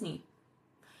those were Disney.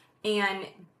 And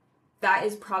that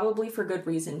is probably for good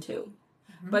reason, too.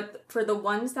 Mm-hmm. But for the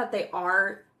ones that they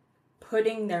are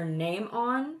putting their name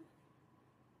on,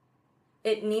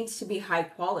 it needs to be high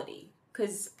quality.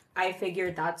 Because I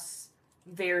figured that's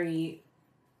very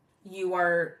you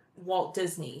are Walt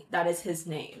Disney. That is his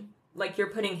name. Like, you're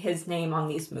putting his name on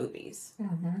these movies.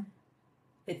 Mm-hmm.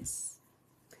 It's...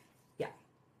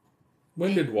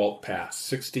 When did Walt pass?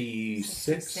 66?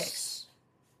 66.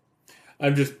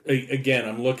 I'm just, again,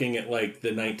 I'm looking at like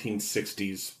the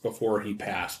 1960s before he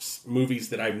passed. Movies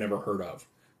that I've never heard of.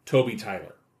 Toby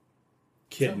Tyler.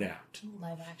 Kidnapped. So,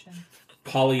 live action.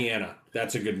 Pollyanna.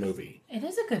 That's a good movie. It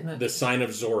is a good movie. The Sign of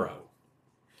Zorro.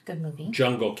 Good movie.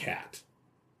 Jungle Cat.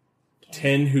 Okay.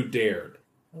 10 Who Dared.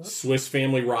 Oops. Swiss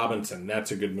Family Robinson.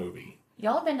 That's a good movie.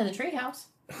 Y'all have been to the treehouse.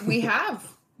 We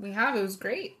have. We have. It was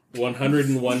great.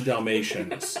 101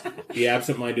 Dalmatians. The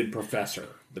Absent-Minded Professor.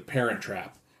 The Parent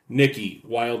Trap. Nicky,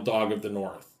 Wild Dog of the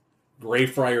North.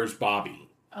 Greyfriars Bobby.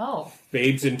 Oh.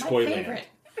 Babes in My Toyland. favorite.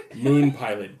 Moon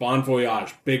Pilot. Bon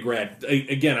Voyage. Big Red.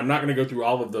 Again, I'm not going to go through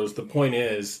all of those. The point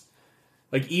is,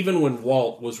 like, even when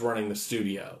Walt was running the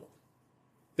studio,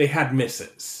 they had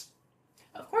misses.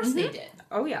 Of course they did.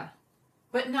 Oh, yeah.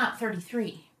 But not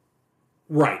 33.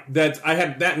 Right. I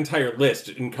had that entire list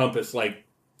encompassed, like,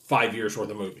 5 years worth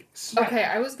of movies. Okay,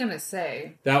 I was gonna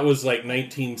say. That was like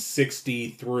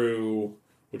 1960 through,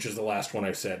 which is the last one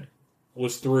I said,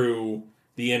 was through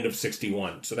the end of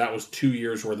 61. So that was 2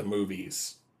 years worth of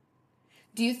movies.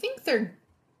 Do you think their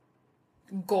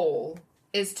goal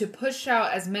is to push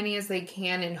out as many as they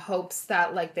can in hopes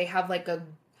that, like, they have like a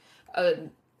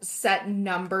set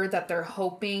number that they're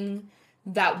hoping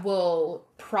that will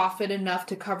profit enough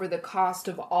to cover the cost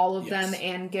of all of them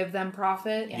and give them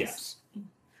profit? Yes.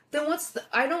 Then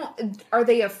are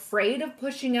they afraid of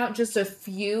pushing out just a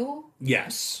few?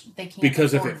 Yes. They can't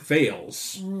because afford. if it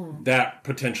fails, that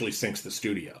potentially sinks the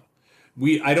studio.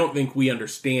 I don't think we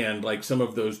understand, like, some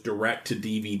of those direct to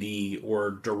DVD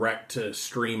or direct to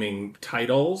streaming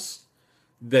titles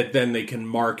that then they can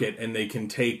market and they can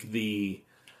take the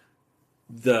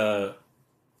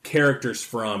characters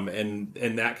from and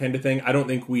that kind of thing. I don't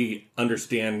think we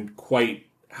understand quite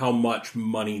how much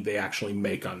money they actually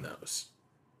make on those.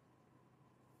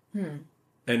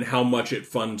 And how much it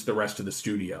funds the rest of the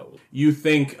studio. You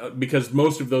think, because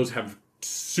most of those have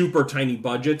super tiny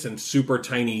budgets and super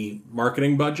tiny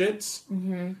marketing budgets.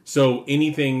 Mm-hmm. So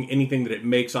anything that it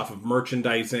makes off of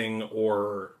merchandising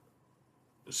or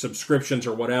subscriptions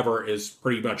or whatever is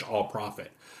pretty much all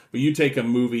profit. But you take a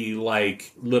movie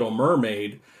like Little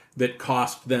Mermaid that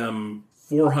cost them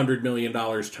 $400 million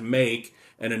to make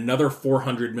and another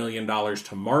 $400 million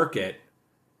to market.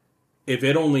 If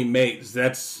it only makes,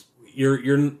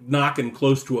 you're knocking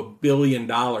close to $1 billion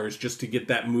just to get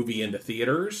that movie into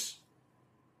theaters.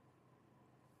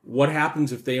 What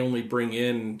happens if they only bring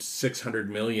in $600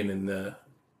 million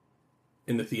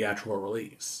in the theatrical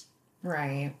release?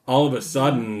 Right. All of a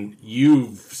sudden,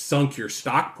 you've sunk your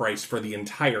stock price for the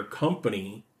entire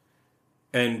company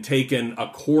and taken a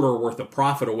quarter worth of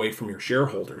profit away from your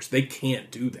shareholders. They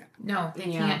can't do that. No, they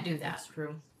can't do that. That's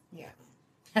true. Yeah.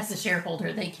 As a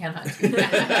shareholder, they cannot do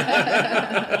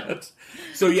that.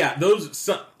 So yeah,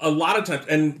 a lot of times,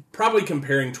 and probably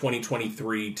comparing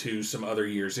 2023 to some other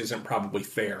years isn't probably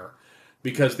fair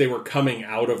because they were coming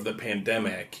out of the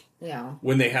pandemic. Yeah.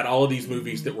 When they had all of these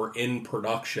movies that were in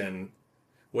production,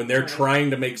 when they're trying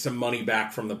to make some money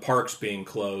back from the parks being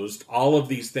closed, all of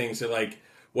these things are like,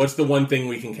 what's the one thing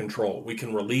we can control? We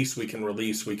can release.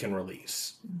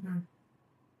 Mm-hmm.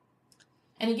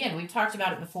 And again, we've talked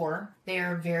about it before. They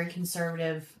are a very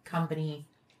conservative company,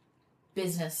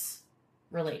 business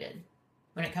related.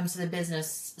 When it comes to the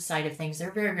business side of things, they're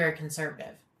very, very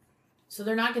conservative. So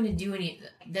they're not going to do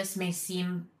this may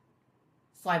seem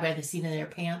fly by the seat of their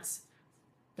pants,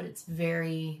 but it's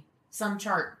some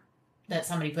chart that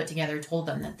somebody put together told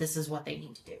them that this is what they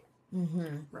need to do.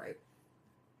 Mm-hmm. Right.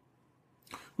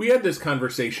 We had this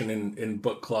conversation in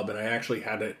book club, and I actually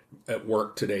had it at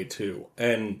work today too.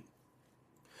 And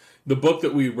the book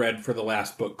that we read for the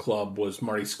last book club was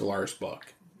Marty Sklar's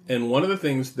book. And one of the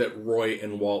things that Roy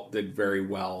and Walt did very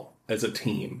well as a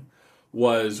team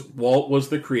was Walt was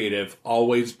the creative,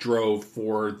 always drove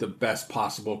for the best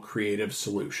possible creative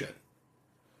solution.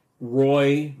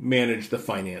 Roy managed the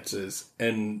finances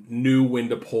and knew when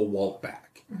to pull Walt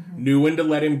back, knew when to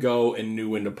let him go, and knew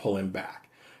when to pull him back.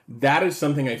 That is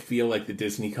something I feel like the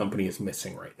Disney company is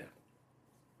missing right now.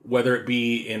 Whether it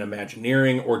be in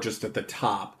Imagineering or just at the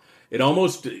top. It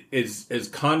almost is as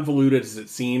convoluted as it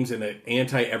seems in an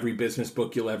anti-every business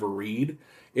book you'll ever read.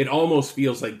 It almost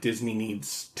feels like Disney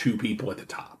needs two people at the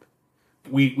top.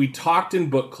 We talked in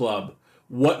book club,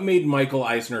 what made Michael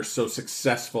Eisner so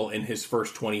successful in his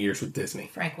first 20 years with Disney?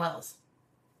 Frank Wells.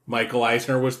 Michael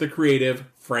Eisner was the creative.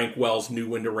 Frank Wells knew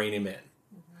when to rein him in.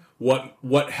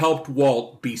 What helped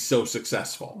Walt be so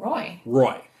successful? Roy.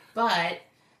 Roy. But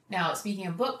Now, speaking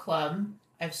of book club,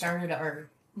 I've started our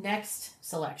next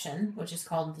selection, which is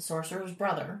called The Sorcerer's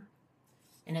Brother,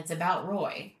 and it's about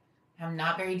Roy. I'm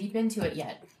not very deep into it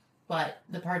yet, but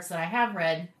the parts that I have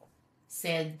read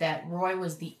said that Roy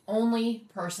was the only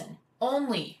person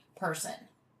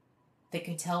that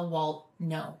could tell Walt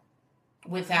no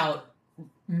without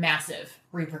massive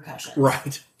repercussions.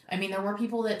 Right. I mean, there were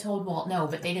people that told Walt no,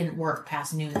 but they didn't work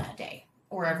past noon that day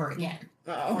or ever again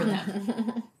for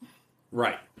them.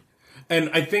 Right. And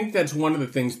I think that's one of the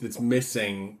things that's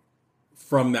missing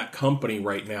from that company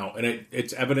right now, and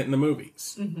it's evident in the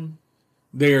movies. Mm-hmm.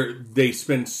 They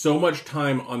spend so much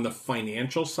time on the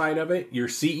financial side of it. Your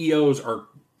CEOs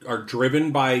are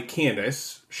driven by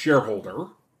Candace, shareholder,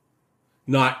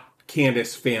 not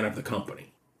Candace, fan of the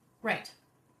company. Right.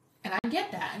 And I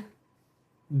get that.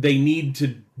 They need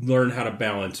to learn how to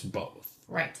balance both.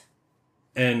 Right.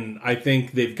 And I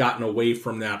think they've gotten away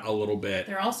from that a little bit.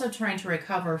 They're also trying to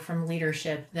recover from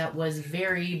leadership that was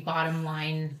very bottom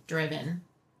line driven.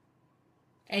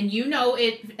 And you know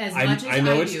it as much as I do. I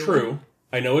know it's true.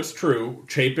 I know it's true.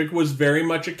 Chapek was very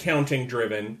much accounting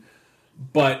driven,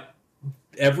 but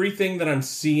everything that I'm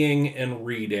seeing and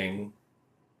reading,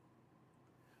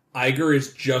 Iger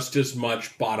is just as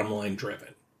much bottom line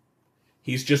driven.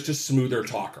 He's just a smoother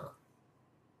talker.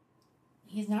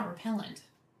 He's not repellent.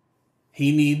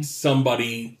 He needs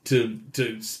somebody to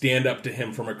stand up to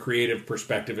him from a creative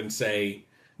perspective and say,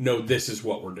 no, this is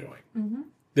what we're doing. Mm-hmm.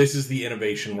 This is the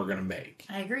innovation we're going to make.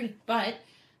 I agree. But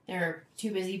they're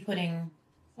too busy putting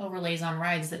overlays on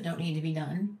rides that don't need to be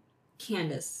done.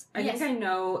 Candace, I think I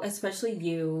know, especially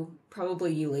you,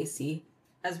 probably you, Lacey,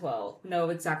 as well, know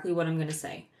exactly what I'm going to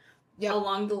say. Yep.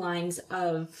 Along the lines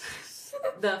of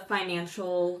the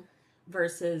financial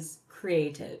versus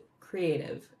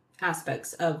creative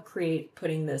aspects of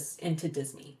putting this into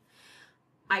Disney.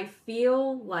 I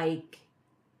feel like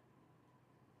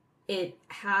it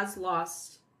has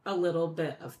lost a little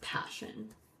bit of passion.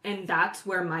 And that's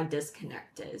where my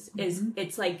disconnect is.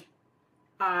 It's like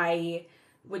I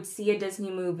would see a Disney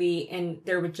movie and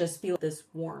there would just be this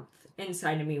warmth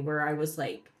inside of me where I was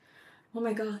like, oh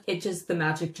my God, the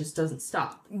magic just doesn't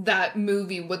stop. That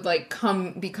movie would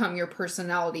become your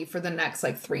personality for the next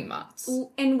 3 months.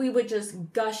 And we would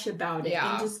just gush about it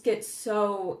and just get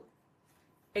so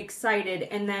excited.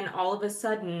 And then all of a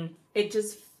sudden,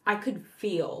 I could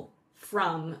feel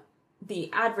from the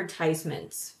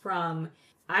advertisements, from,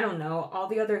 I don't know, all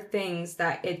the other things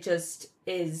that it just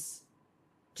is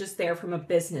just there from a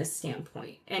business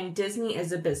standpoint. And Disney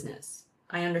is a business.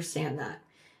 I understand that.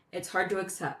 It's hard to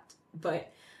accept,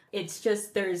 but it's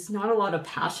just, there's not a lot of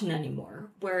passion anymore.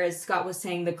 Whereas Scott was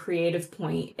saying the creative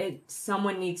point,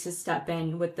 someone needs to step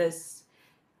in with this,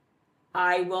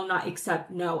 I will not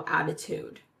accept no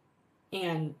attitude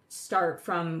and start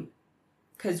from,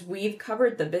 because we've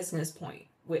covered the business point.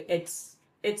 It's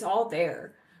all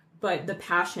there, but the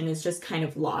passion is just kind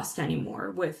of lost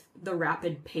anymore with the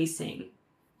rapid pacing.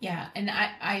 Yeah, and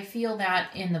I feel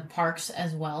that in the parks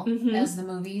as well as the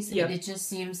movies. Yep. It just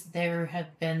seems there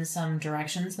have been some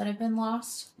directions that have been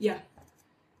lost. Yeah.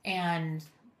 And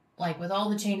with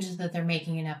all the changes that they're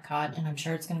making in Epcot, and I'm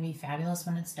sure it's going to be fabulous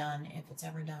when it's done, if it's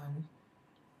ever done.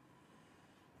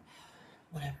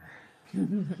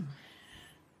 Whatever.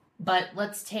 But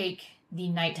let's take the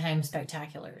nighttime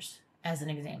spectaculars as an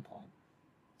example.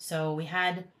 So we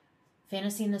had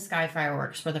Fantasy in the Sky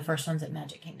fireworks were the first ones at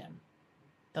Magic Kingdom.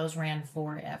 Those ran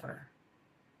forever.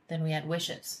 Then we had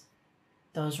Wishes.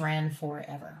 Those ran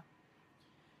forever.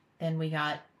 Then we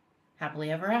got Happily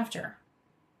Ever After.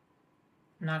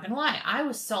 I'm not going to lie, I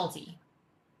was salty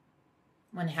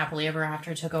when Happily Ever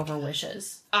After took over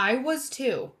Wishes. I was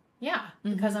too. Yeah,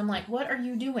 because I'm like, what are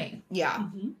you doing? Yeah.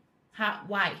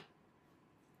 Why?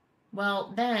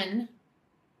 Well, then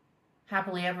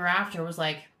Happily Ever After was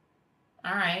like,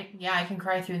 all right, yeah, I can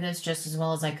cry through this just as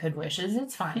well as I could Wishes.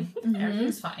 It's fine.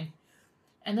 Everything's fine.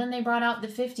 And then they brought out the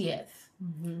 50th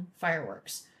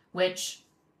fireworks, which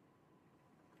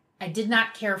I did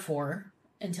not care for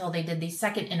until they did the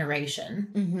second iteration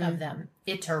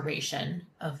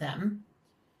of them,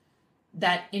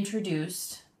 that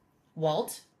introduced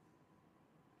Walt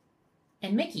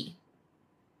and Mickey,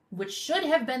 which should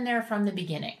have been there from the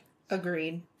beginning.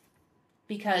 Agreed.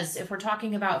 Because if we're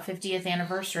talking about 50th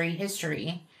anniversary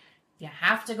history, you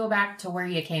have to go back to where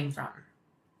you came from.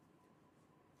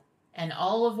 And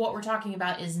all of what we're talking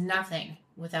about is nothing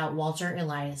without Walter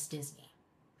Elias Disney.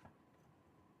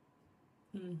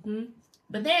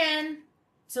 But then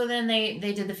they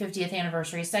did the 50th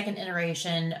anniversary, second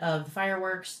iteration of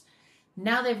fireworks.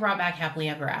 Now they've brought back Happily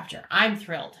Ever After. I'm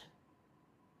thrilled.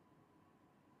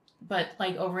 But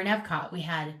over in Epcot, we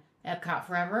had Epcot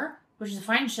Forever, which is a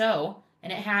fine show.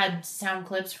 And it had sound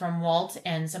clips from Walt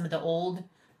and some of the old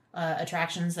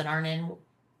attractions that aren't in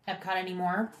Epcot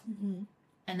anymore. Mm-hmm.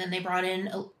 And then they brought in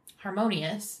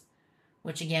Harmonious,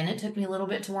 which again, it took me a little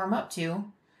bit to warm up to.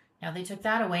 Now they took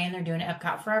that away and they're doing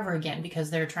Epcot Forever again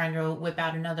because they're trying to whip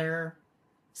out another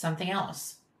something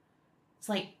else. It's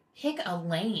like, pick a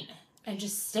lane and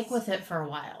just stick with it for a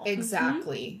while.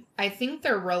 Exactly. I think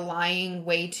they're relying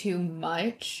way too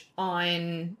much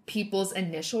on people's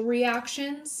initial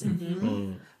reactions.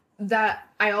 Mm-hmm. That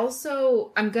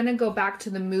I'm going to go back to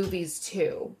the movies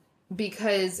too,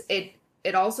 because it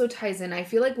also ties in, I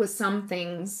feel like, with some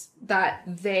things that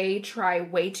they try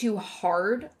way too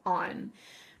hard on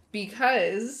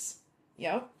because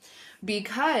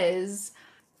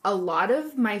a lot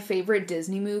of my favorite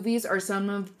Disney movies are some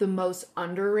of the most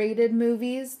underrated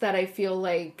movies that I feel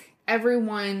like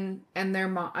everyone and their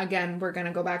mom, again, we're going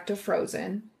to go back to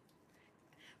Frozen.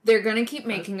 They're going to keep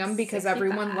making them because 65.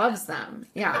 Everyone loves them.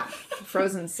 Yeah.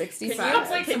 Frozen 65.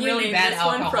 Sounds like some really bad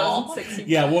alcohol.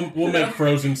 Yeah, we'll make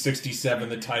Frozen 67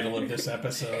 the title of this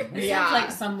episode. It sounds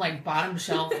like some bottom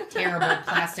shelf terrible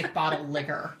plastic bottle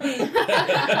liquor.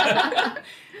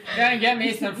 Gotta get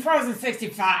me some Frozen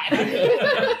 65.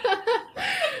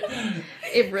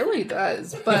 It really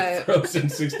does, but... Frozen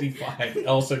 65.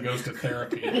 Elsa goes to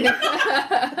therapy.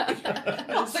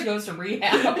 Elsa goes to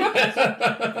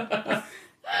rehab.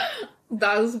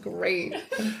 That was great.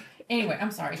 Anyway,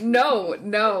 I'm sorry.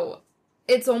 No.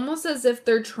 It's almost as if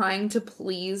they're trying to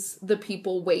please the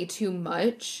people way too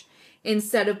much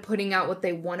instead of putting out what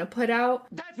they want to put out.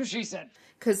 That's what she said.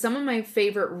 Because some of my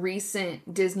favorite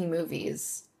recent Disney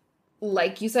movies,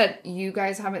 like you said, you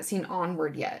guys haven't seen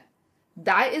Onward yet.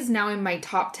 That is now in my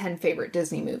top 10 favorite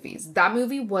Disney movies. That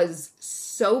movie was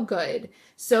so good,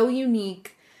 so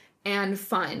unique, and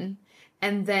fun.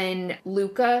 And then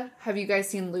Luca. Have you guys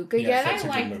seen Luca yet? I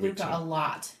like Luca a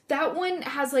lot. That one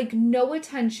has no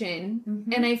attention.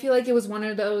 Mm-hmm. And I feel like it was one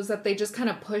of those that they just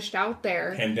kind of pushed out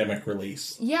there. Pandemic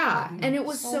release. Yeah. Mm-hmm. And it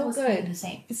was Soul so was good. The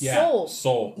same. Yeah,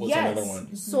 Soul was another one.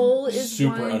 Mm-hmm. Soul is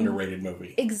super underrated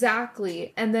movie.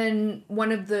 Exactly. And then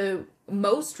one of the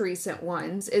most recent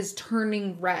ones is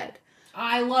Turning Red.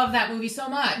 I love that movie so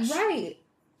much. Right.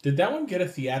 Did that one get a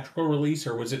theatrical release,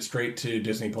 or was it straight to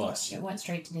Disney Plus? It went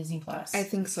straight to Disney Plus. I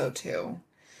think so too.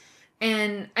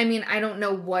 And I mean, I don't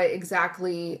know what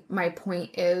exactly my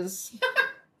point is.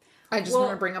 I just want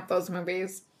to bring up those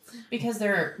movies because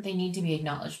they need to be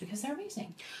acknowledged because they're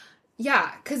amazing.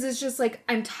 Yeah, because it's just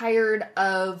I'm tired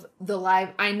of the live.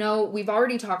 I know we've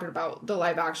already talked about the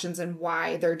live actions and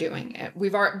why they're doing it.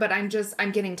 But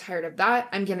I'm getting tired of that.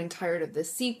 I'm getting tired of the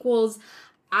sequels.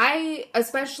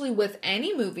 Especially with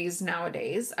any movies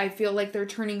nowadays, I feel like they're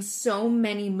turning so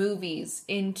many movies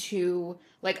into,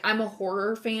 I'm a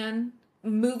horror fan.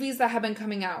 Movies that have been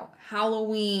coming out,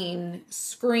 Halloween,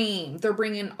 Scream, they're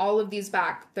bringing all of these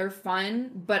back. They're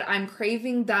fun, but I'm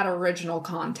craving that original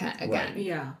content again. Right.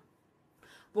 Yeah.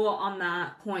 Well, on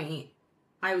that point,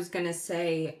 I was going to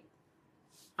say,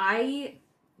 I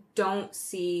don't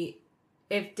see,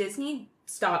 if Disney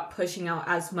stopped pushing out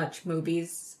as much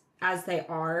movies as they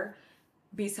are,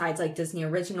 besides Disney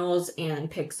Originals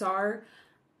and Pixar,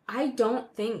 I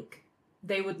don't think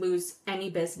they would lose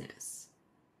any business.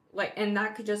 And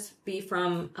that could just be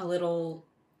from a little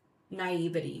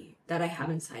naivety that I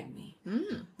have inside me.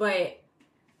 Mm. But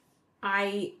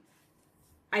I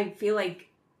feel like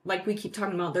we keep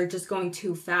talking about, they're just going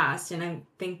too fast, and I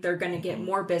think they're going to get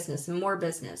more business and more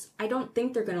business. I don't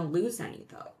think they're going to lose any,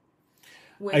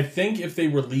 though. I think if they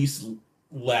release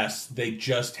less, they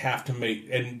just have to make,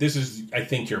 and this is, I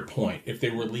think, your point. If they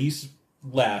release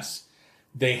less,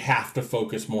 they have to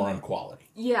focus more on quality.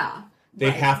 Yeah.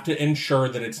 They have to ensure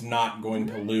that it's not going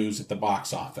to lose at the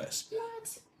box office.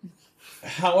 What?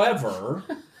 However,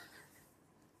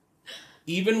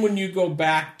 even when you go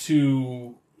back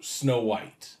to Snow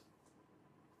White,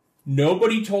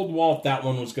 nobody told Walt that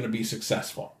one was going to be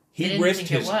successful. He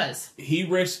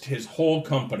risked his whole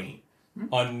company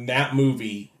on that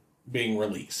movie being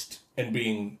released and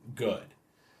being good.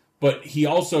 But he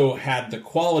also had the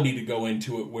quality to go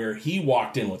into it where he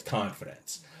walked in with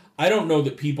confidence. I don't know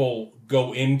that people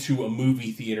go into a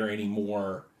movie theater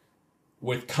anymore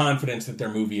with confidence that their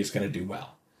movie is going to do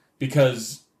well.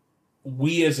 Because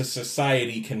we as a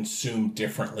society consume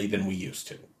differently than we used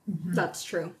to. Mm-hmm. That's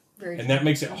true. Very true. And that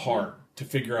makes it hard to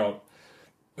figure out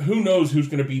who knows who's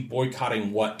going to be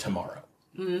boycotting what tomorrow.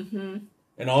 Mm-hmm.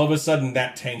 And all of a sudden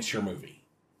that tanks your movie.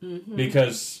 Mm-hmm.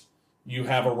 Because you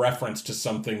have a reference to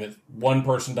something that one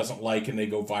person doesn't like and they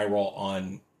go viral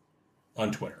on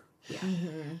Twitter. Yeah.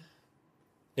 Mm-hmm.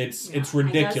 It's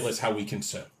ridiculous how we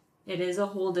consume. It is a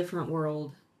whole different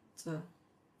world. So,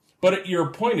 but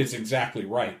your point is exactly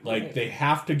right. Like, Right. they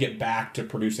have to get back to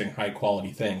producing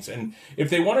high-quality things. And if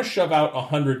they want to shove out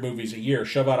 100 movies a year,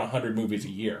 shove out 100 movies a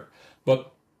year.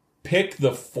 But pick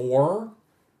the 4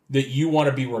 that you want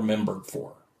to be remembered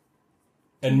for.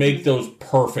 And make those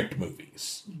perfect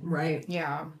movies. right.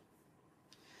 Yeah.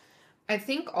 I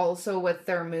think also with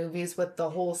their movies, with the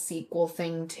whole sequel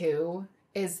thing too,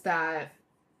 is that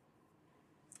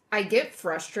I get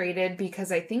frustrated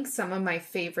because I think some of my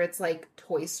favorites, like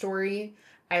Toy Story,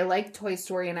 I like Toy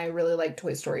Story and I really like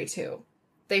Toy Story 2.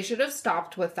 They should have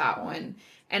stopped with that one.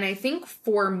 And I think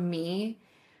for me,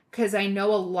 because I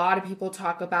know a lot of people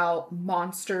talk about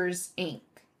Monsters, Inc.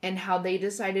 and how they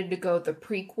decided to go the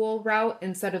prequel route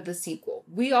instead of the sequel.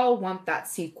 We all want that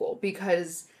sequel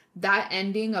because that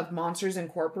ending of Monsters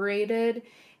Incorporated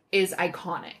is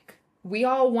iconic. We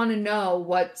all want to know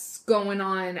what's going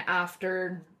on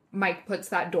after Mike puts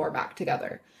that door back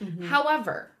together.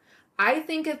 However, I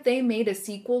think if they made a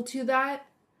sequel to that,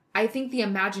 I think the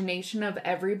imagination of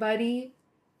everybody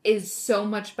is so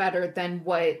much better than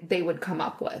what they would come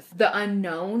up with. The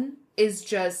unknown is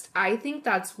just, I think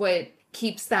that's what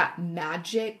keeps that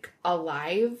magic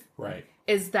alive. Right.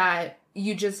 Is that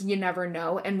you never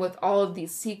know. And with all of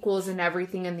these sequels and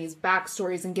everything and these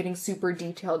backstories and getting super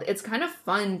detailed, it's kind of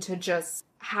fun to just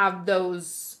have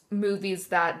those movies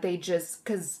that they just,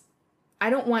 because I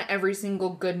don't want every single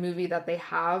good movie that they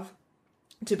have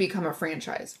to become a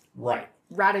franchise. Right.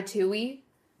 Ratatouille,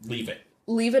 Leave it.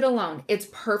 leave it alone. It's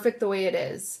perfect the way it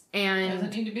is. And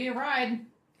Doesn't need to be a ride.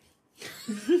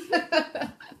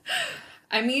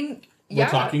 I mean, We're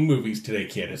talking movies today,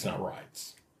 kid. It's not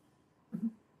rides.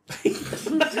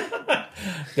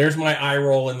 There's my eye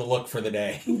roll and the look for the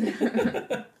day.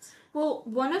 Well,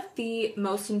 one of the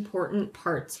most important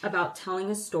parts about telling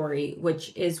a story,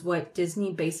 which is what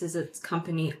Disney bases its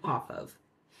company off of,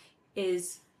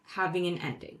 is having an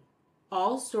ending.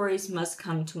 All stories must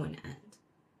come to an end.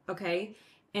 Okay?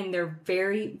 And they're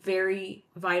very, very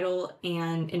vital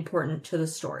and important to the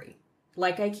story.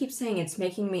 Like I keep saying, it's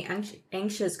making me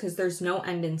anxious because there's no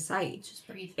end in sight. Just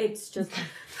breathe. It's just...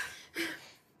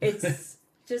 it's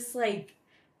just like...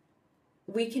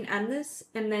 we can end this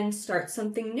and then start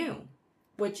something new,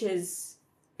 which is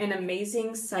an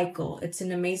amazing cycle. It's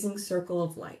an amazing circle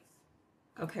of life.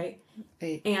 Okay?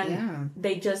 And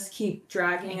they just keep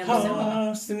dragging it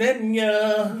along.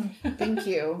 Thank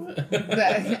you.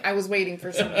 I was waiting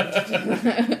for someone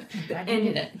to I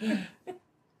did it.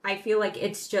 I feel like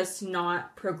it's just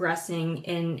not progressing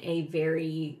in a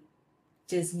very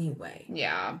Disney way.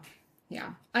 Yeah.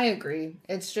 Yeah. I agree.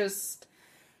 It's just,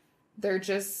 they're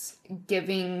just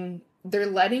they're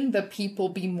letting the people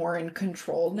be more in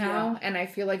control now. Yeah. And I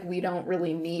feel like we don't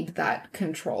really need that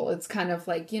control. It's kind of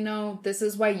like, this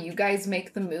is why you guys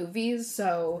make the movies.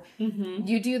 So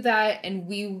you do that and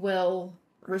we will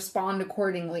respond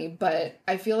accordingly. But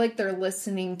I feel like they're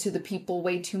listening to the people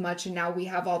way too much. And now we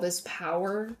have all this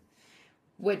power,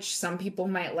 which some people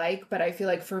might like. But I feel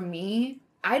like for me,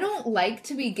 I don't like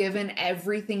to be given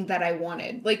everything that I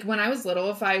wanted. Like when I was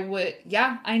little, if I would,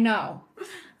 I know.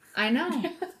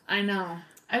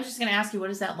 I was just gonna ask you, what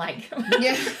is that like?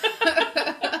 Yeah.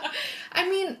 I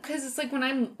mean, because it's like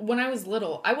when I was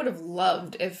little, I would have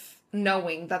loved if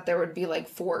knowing that there would be like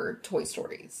 4 Toy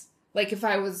Stories. Like if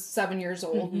I was 7 years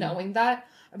old, knowing that,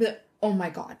 I'd be like, oh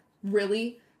my God,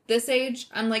 really? This age?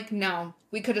 I'm like, no,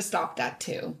 we could have stopped at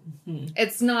 2.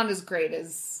 It's not as great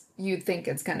as you'd think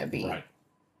it's gonna be. Right.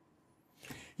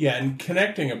 Yeah, and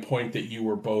connecting a point that you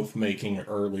were both making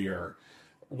earlier,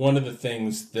 one of the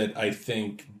things that I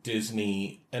think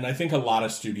Disney, and I think a lot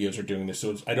of studios are doing this,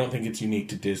 so I don't think it's unique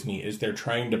to Disney, is they're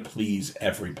trying to please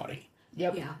everybody.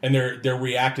 Yep. Yeah. And they're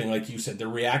reacting, like you said, they're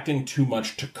reacting too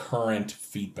much to current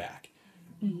feedback.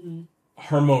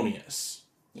 Harmonious.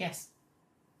 Yes.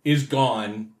 Is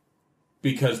gone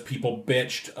because people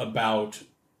bitched about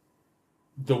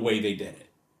the way they did it.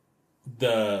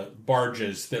 The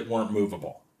barges that weren't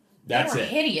movable. That's they were it.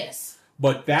 Hideous.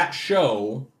 But that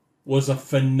show was a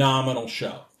phenomenal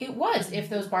show. It was. If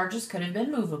those barges could have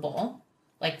been movable,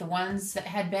 like the ones that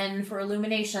had been for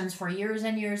Illuminations for years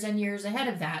and years and years ahead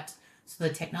of that, so the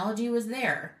technology was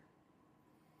there,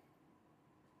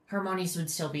 Harmonious would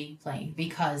still be playing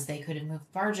because they could have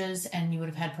moved barges and you would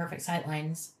have had perfect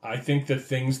sightlines. I think the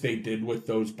things they did with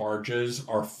those barges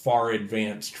are far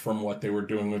advanced from what they were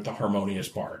doing with the Harmonious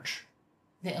barge.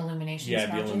 The Illuminations Yeah,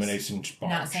 barges. the Illuminations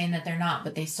barge. Not saying that they're not,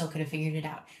 but they still could have figured it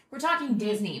out. We're talking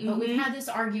Disney, but we've had this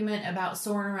argument about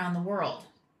soaring around the world.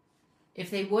 If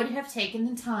they would have taken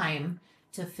the time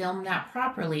to film that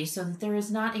properly so that there is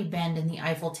not a bend in the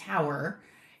Eiffel Tower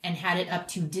and had it up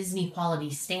to Disney quality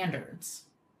standards.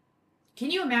 Can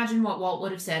you imagine what Walt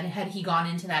would have said had he gone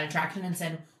into that attraction and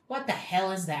said, "What the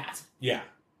hell is that?" Yeah.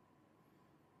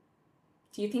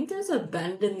 Do you think there's a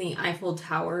bend in the Eiffel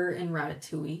Tower in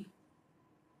Ratatouille?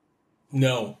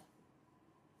 No.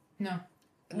 No.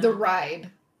 The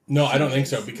ride. No, I don't think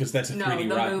so, because that's a 3D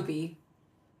the ride. movie.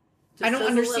 I don't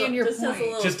understand your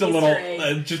point. Just a little Easter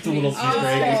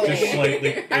egg, just slightly.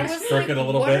 It's crooked a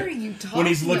little what bit. Are you talking when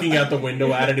he's looking about? out the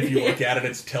window at it, if you look at it,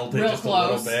 it's tilted Real just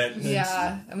close. a little bit.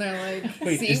 Yeah, and they're like,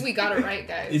 Wait, see, we got it right,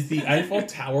 guys. Is the Eiffel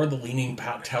Tower the leaning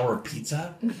tower of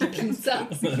pizza? Pizza.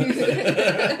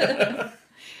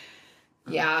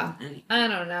 Yeah, I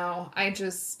don't know. I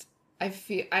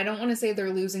don't want to say they're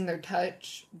losing their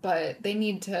touch, but they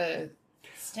need to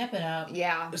step it up.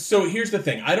 Yeah. So here's the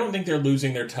thing. I don't think they're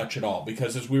losing their touch at all,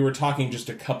 because as we were talking just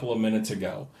a couple of minutes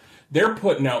ago, they're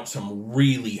putting out some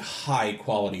really high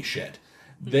quality shit.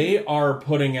 They are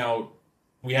putting out,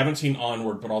 we haven't seen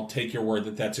Onward, but I'll take your word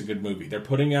that that's a good movie. They're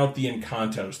putting out the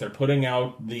Encantos. They're putting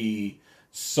out the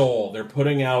Soul. They're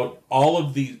putting out all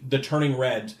of the Turning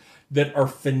Reds that are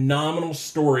phenomenal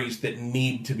stories that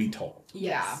need to be told.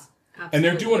 Yeah. Absolutely. And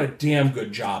they're doing a damn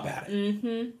good job at it.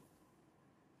 Mm-hmm.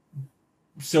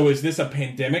 So is this a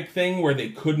pandemic thing where they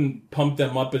couldn't pump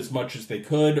them up as much as they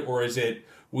could? Or is it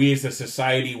we as a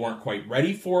society weren't quite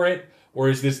ready for it? Or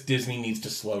is this Disney needs to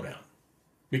slow down?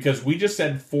 Because we just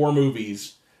said 4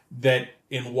 movies that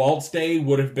in Walt's day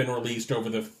would have been released over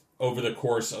the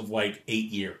course of like 8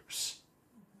 years.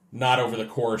 Not over the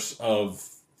course of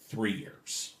 3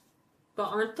 years. But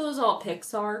aren't those all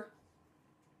Pixar?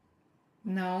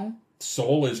 No.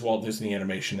 Soul is Walt Disney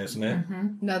Animation, isn't it? Mm-hmm.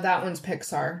 No, that one's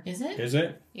Pixar. Is it? Is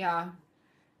it? Yeah.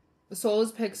 Soul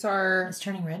is Pixar. Is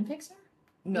Turning Red Pixar?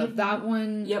 No, that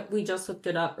one. Yep, we just looked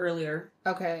it up earlier.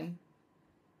 Okay.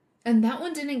 And that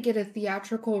one didn't get a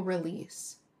theatrical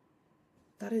release.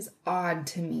 That is odd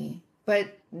to me.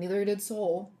 But neither did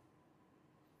Soul.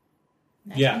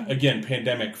 Yeah, again,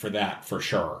 pandemic for that, for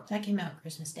sure. That came out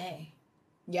Christmas Day.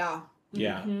 Yeah.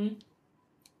 Yeah. Mm-hmm.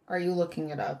 Are you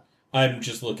looking it up? I'm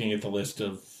just looking at the list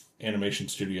of animation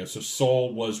studios. So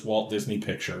Soul was Walt Disney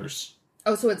Pictures.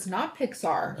 Oh, so it's not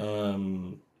Pixar.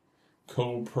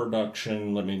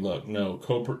 Co-production, let me look. No,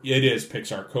 it is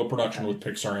Pixar. Co-production with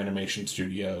Pixar Animation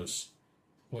Studios.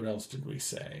 What else did we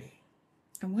say?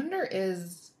 I wonder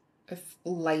if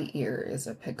Lightyear is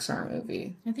a Pixar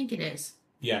movie. I think it is.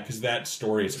 Yeah, because that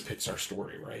story is a Pixar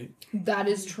story, right? That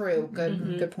is true.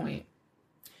 Good point.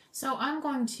 So I'm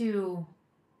going to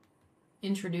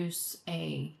introduce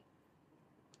a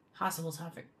possible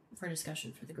topic for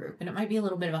discussion for the group, and it might be a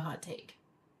little bit of a hot take.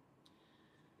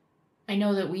 I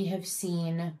know that we have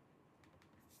seen,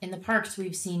 in the parks,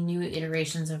 we've seen new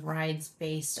iterations of rides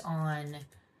based on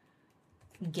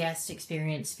guest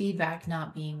experience feedback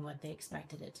not being what they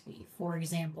expected it to be. For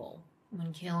example,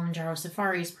 when Kilimanjaro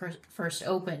Safaris first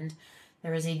opened,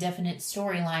 there was a definite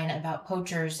storyline about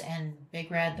poachers and Big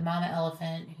Red, the mama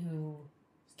elephant, who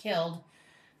was killed,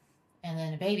 and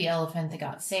then a baby elephant that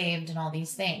got saved and all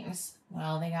these things.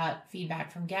 Well, they got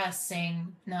feedback from guests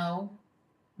saying, no,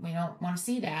 we don't want to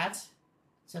see that.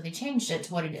 So they changed it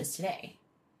to what it is today.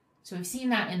 So we've seen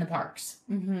that in the parks.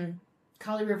 Mm-hmm.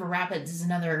 Kali River Rapids is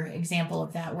another example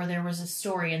of that, where there was a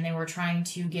story and they were trying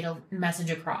to get a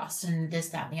message across and this,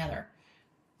 that, and the other.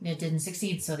 It didn't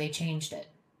succeed, so they changed it.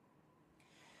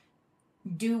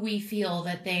 Do we feel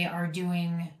that they are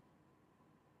doing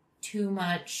too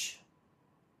much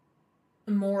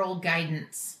moral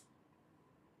guidance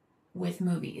with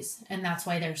movies, and that's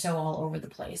why they're so all over the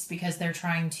place, because they're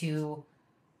trying to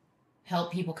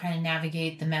help people kind of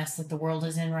navigate the mess that the world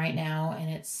is in right now,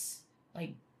 and it's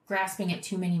like grasping at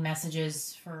too many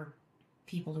messages for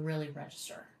people to really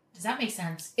register. Does that make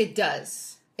sense? It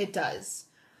does.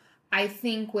 I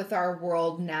think with our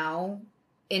world now,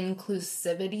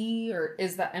 inclusivity, or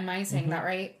am I saying that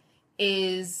right,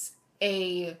 is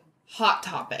a hot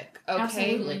topic. Okay.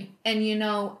 Absolutely.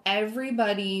 And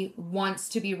everybody wants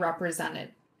to be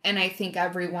represented. And I think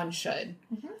everyone should.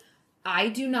 Mm-hmm.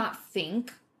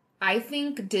 I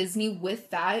think Disney with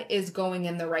that is going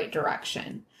in the right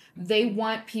direction. They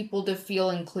want people to feel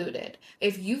included.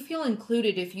 If you feel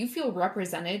included, if you feel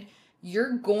represented,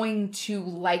 you're going to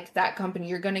like that company.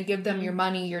 You're going to give them your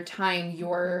money, your time,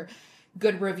 your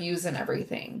good reviews and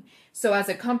everything. So as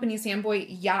a company standpoint,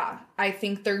 yeah, I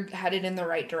think they're headed in the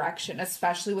right direction,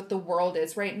 especially what the world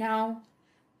is right now.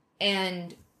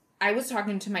 And I was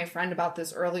talking to my friend about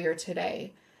this earlier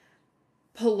today.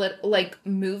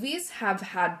 Movies have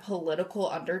had political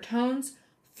undertones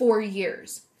for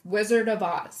years. Wizard of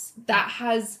Oz, that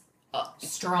has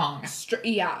strong.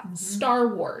 Star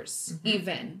Wars,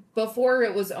 even. Before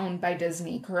it was owned by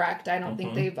Disney, correct? I don't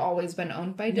think they've always been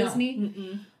owned by Disney.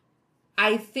 Mm-mm.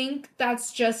 I think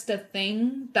that's just a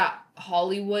thing that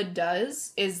Hollywood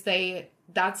does,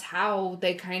 that's how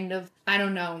they kind of, I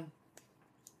don't know,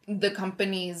 the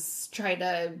companies try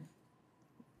to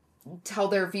tell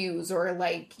their views, or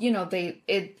like, you know,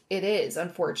 it is,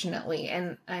 unfortunately.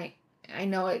 And I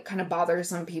know it kind of bothers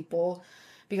some people,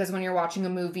 because when you're watching a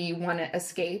movie, you want to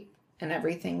escape and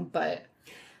everything, but...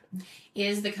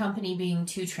 Is the company being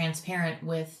too transparent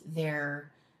with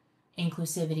their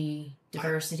inclusivity,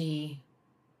 diversity,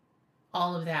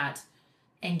 all of that,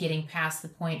 and getting past the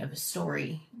point of a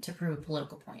story to prove a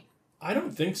political point? I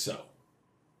don't think so.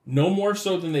 No more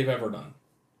so than they've ever done.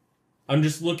 I'm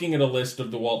just looking at a list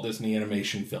of the Walt Disney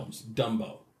animation films.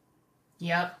 Dumbo.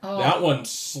 Yep. Oh. That one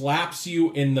slaps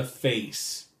you in the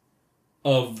face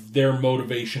of their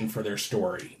motivation for their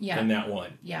story in that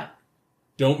one. Yeah.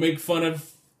 Don't make fun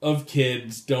of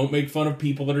kids. Don't make fun of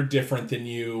people that are different than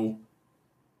you.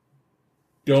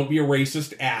 Don't be a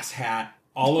racist asshat.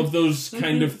 All of those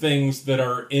kind of things that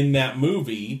are in that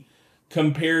movie,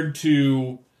 compared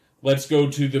to, let's go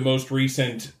to the most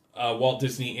recent Walt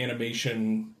Disney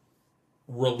animation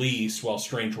release. Well,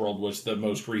 Strange World was the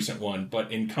most recent one, but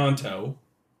Encanto,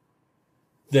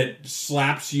 that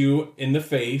slaps you in the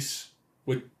face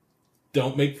with,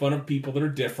 don't make fun of people that are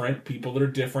different. People that are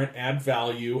different add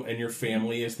value, and your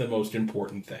family is the most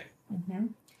important thing. Mm-hmm.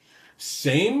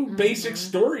 Same basic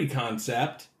story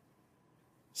concept,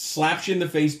 slaps you in the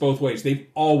face both ways. They've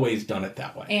always done it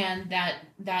that way. And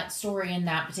that story and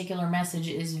that particular message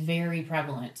is very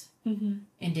prevalent in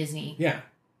Disney. Yeah.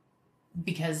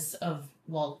 Because of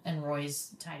Walt and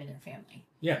Roy's tie to their family.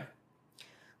 Yeah.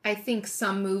 I think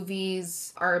some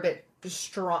movies are a bit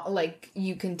strong, like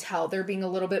you can tell they're being a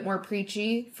little bit more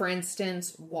preachy. For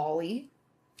instance, WALL-E.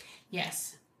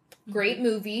 Yes. Great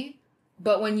movie,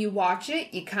 but when you watch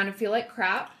it, you kind of feel like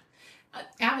crap.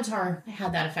 Avatar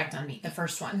had that effect on me, the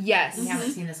first one. Yes. We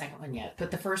haven't seen the second one yet, but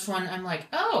the first one, I'm like,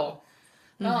 oh,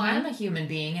 well, I'm a human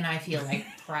being and I feel like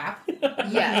crap.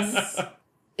 Yes.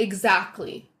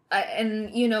 Exactly.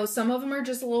 And, you know, some of them are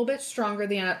just a little bit stronger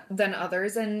than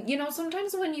others. And, you know,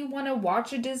 sometimes when you want to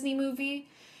watch a Disney movie,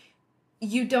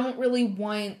 you don't really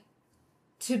want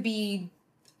to be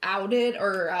outed,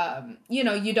 or, you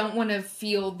know, you don't want to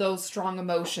feel those strong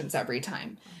emotions every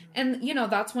time. And, you know,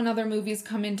 that's when other movies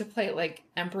come into play, like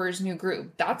Emperor's New Groove.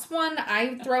 That's one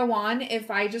I throw on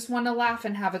if I just want to laugh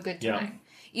and have a good time. Yeah.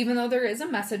 Even though there is a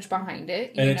message behind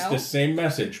it, and it's the same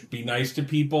message. Be nice to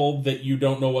people that you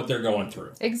don't know what they're going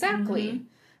through. Exactly.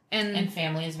 And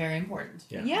family is very important.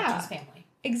 Yeah. Not just family.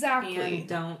 Exactly. And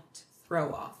don't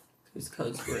throw off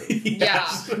Cusco's groove.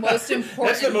 Yes. Yeah. Most important.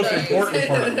 That's the most important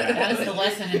part of that. That is the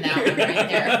lesson in that one right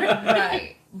there.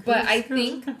 Right. But I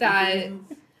think that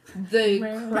the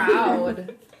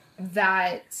crowd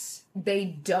that they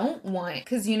don't want,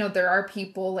 because, you know, there are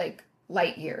people like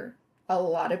Lightyear. A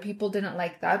lot of people didn't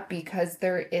like that because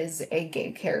there is a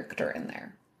gay character in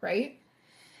there, right?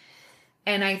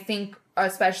 And I think,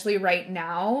 especially right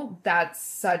now,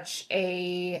 that's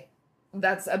a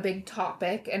big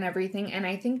topic and everything. And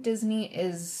I think Disney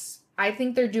is, I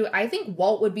think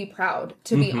Walt would be proud,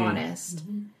 to be honest.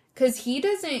 Because he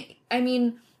doesn't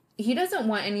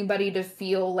want anybody to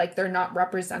feel like they're not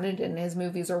represented in his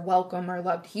movies or welcome or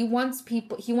loved. He wants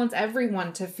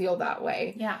everyone to feel that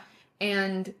way. Yeah.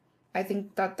 And I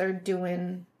think that they're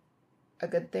doing a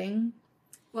good thing.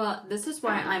 Well, this is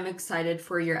why I'm excited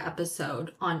for your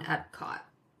episode on Epcot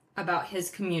about his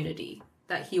community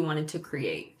that he wanted to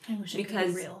create. I wish it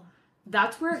could be real.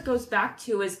 That's where it goes back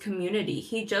to his community.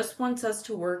 He just wants us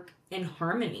to work in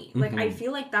harmony. Like, I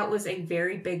feel like that was a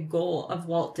very big goal of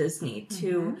Walt Disney,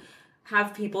 to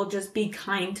have people just be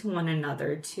kind to one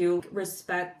another, to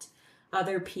respect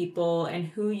other people and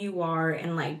who you are,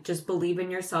 and like just believe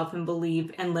in yourself and believe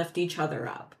and lift each other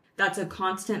up. That's a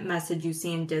constant message you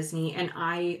see in Disney, and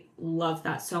I love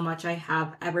that so much. I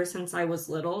have ever since I was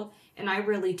little, and I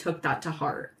really took that to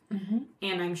heart.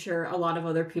 And I'm sure a lot of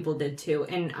other people did too,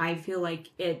 and I feel like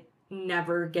it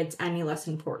never gets any less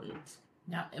important.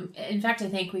 No, in fact, I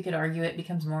think we could argue it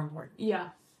becomes more important. Yeah,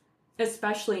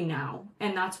 especially now.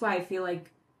 And that's why I feel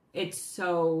like it's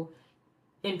so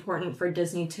important for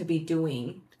Disney to be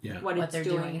doing what it's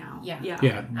doing now.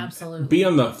 Yeah, absolutely. Be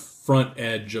on the front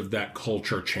edge of that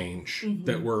culture change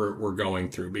that we're going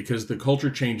through, because the culture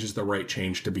change is the right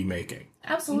change to be making.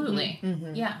 Absolutely.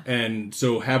 Yeah. And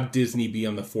so have Disney be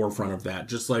on the forefront of that,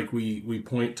 just like we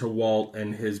point to Walt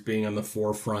and his being on the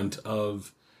forefront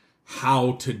of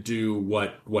how to do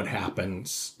what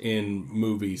happens in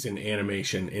movies, in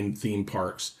animation, in theme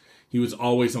parks. he was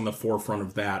always on the forefront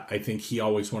of that. I think he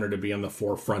always wanted to be on the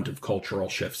forefront of cultural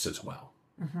shifts as well.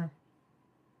 Mm-hmm.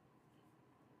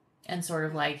 And sort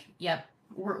of like, yep,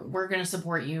 we're going to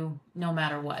support you no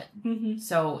matter what. Mm-hmm.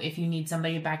 So if you need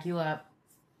somebody to back you up,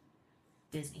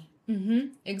 Disney. Mm-hmm.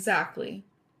 Exactly.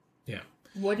 Yeah.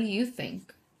 What do you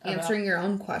think? Answering your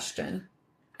own question.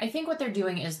 I think what they're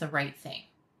doing is the right thing.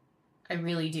 I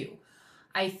really do.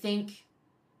 I think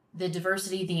the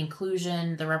diversity, the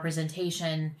inclusion, the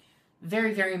representation,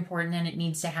 very, very important, and it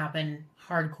needs to happen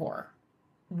hardcore.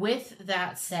 With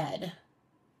that said,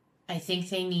 I think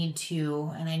they need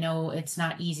to, and I know it's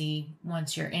not easy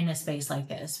once you're in a space like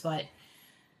this, but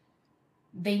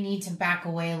they need to back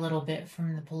away a little bit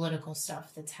from the political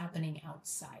stuff that's happening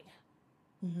outside.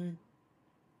 Mm-hmm.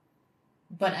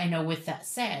 But I know with that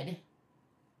said,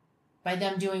 by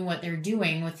them doing what they're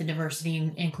doing with the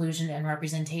diversity, inclusion, and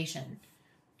representation,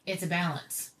 it's a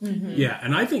balance. Mm-hmm. Yeah,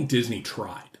 and I think Disney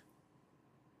tried.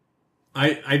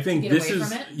 I think Get this away is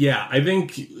from it? Yeah, I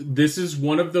think this is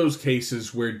one of those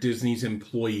cases where Disney's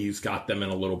employees got them in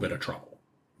a little bit of trouble.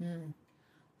 Mm.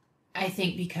 I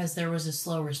think because there was a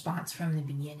slow response from the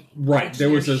beginning. Right,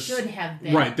 there should have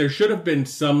been. Right, there should have been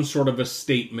some sort of a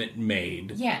statement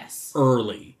made. Yes.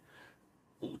 Early.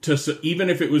 Even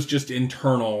if it was just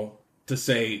internal, to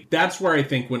say, that's where I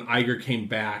think when Iger came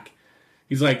back,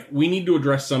 he's like, we need to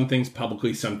address some things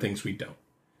publicly, some things we don't.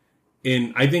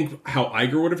 And I think how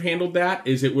Iger would have handled that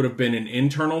is it would have been an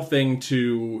internal thing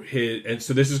to his, and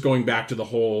so this is going back to the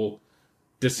whole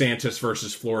DeSantis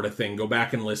versus Florida thing. Go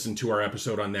back and listen to our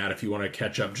episode on that if you want to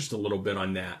catch up just a little bit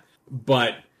on that.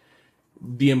 But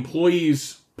the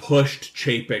employees pushed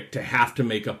Chapek to have to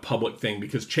make a public thing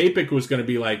because Chapek was going to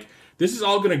be like, this is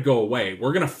all going to go away.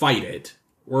 We're going to fight it.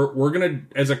 We're going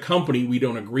to, as a company, we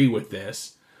don't agree with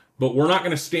this, but we're not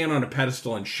going to stand on a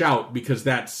pedestal and shout because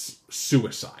that's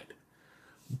suicide.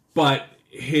 But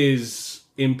his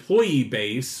employee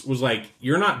base was like,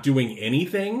 you're not doing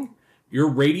anything? You're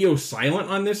radio silent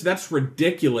on this? That's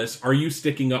ridiculous. Are you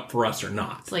sticking up for us or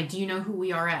not? It's like, do you know who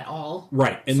we are at all?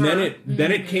 Right. And Sir?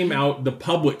 then it came out, the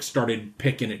public started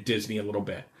picking at Disney a little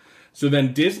bit. So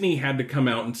then Disney had to come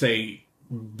out and say,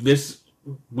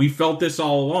 we felt this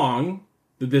all along,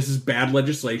 that this is bad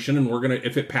legislation, and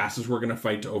if it passes, we're gonna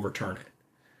fight to overturn it.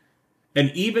 And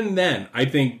even then, I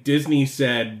think Disney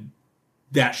said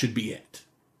that should be it.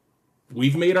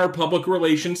 We've made our public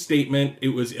relations statement. It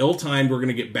was ill-timed. We're going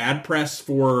to get bad press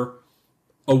for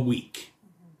a week.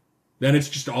 Then it's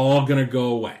just all going to go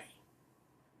away.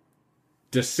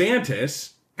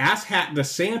 DeSantis, asshat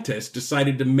DeSantis,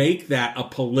 decided to make that a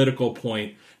political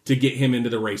point to get him into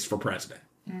the race for president.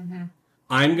 Mm-hmm.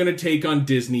 I'm going to take on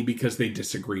Disney because they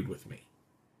disagreed with me.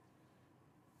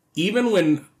 Even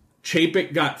when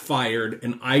Chapek got fired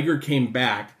and Iger came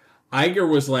back, Iger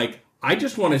was like, I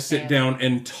just want to sit down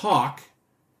and talk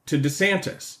to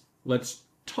DeSantis. Let's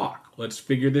talk. Let's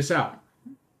figure this out.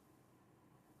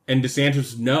 And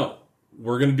DeSantis, no,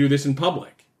 we're going to do this in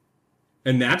public.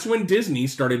 And that's when Disney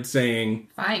started saying,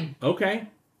 fine. Okay.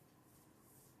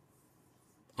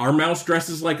 Our mouse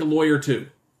dresses like a lawyer too.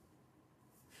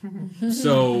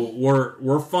 So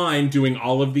we're fine doing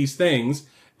all of these things,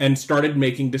 and started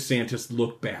making DeSantis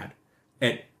look bad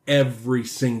at every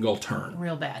single turn.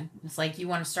 Real bad. It's like, you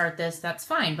want to start this, that's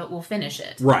fine, but we'll finish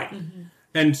it. Right. Mm-hmm.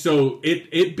 And so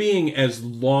it being as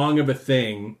long of a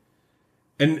thing,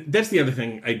 and that's the other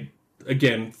thing,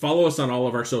 again, follow us on all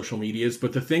of our social medias,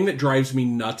 but the thing that drives me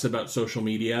nuts about social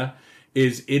media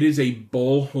is it is a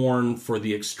bullhorn for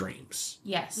the extremes.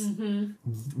 Yes.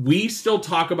 Mm-hmm. We still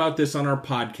talk about this on our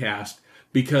podcast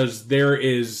because there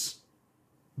is,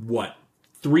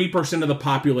 3% of the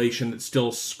population that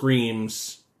still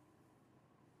screams,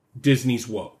 Disney's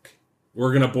woke.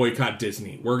 We're going to boycott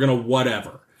Disney. We're going to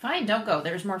whatever. Fine, don't go.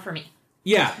 There's more for me.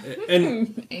 Yeah,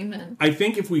 and Amen. I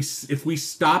think if we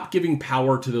stop giving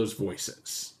power to those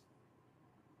voices,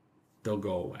 they'll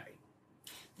go away.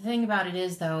 The thing about it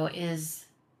is, though, is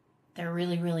they're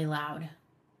really, really loud.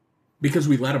 Because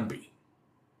we let them be.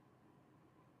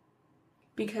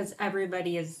 Because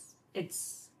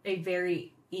it's a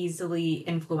very easily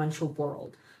influential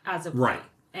world as of right. late.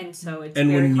 And so it's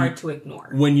very hard to ignore.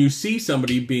 When you see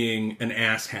somebody being an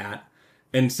asshat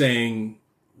and saying,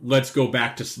 let's go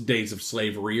back to days of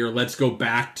slavery, or let's go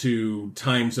back to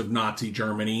times of Nazi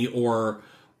Germany, or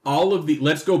all of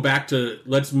let's go back to,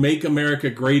 let's make America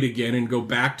great again and go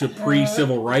back to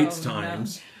pre-civil rights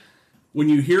times. No. When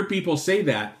you hear people say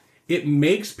that, it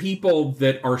makes people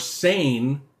that are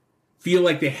sane feel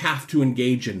like they have to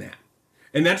engage in that.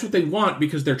 And that's what they want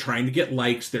because they're trying to get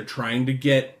likes, they're trying to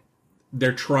get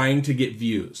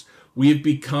views. We have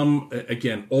become,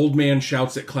 again, old man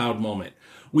shouts at cloud moment.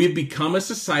 We have become a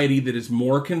society that is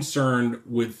more concerned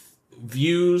with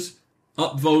views,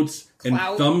 upvotes, and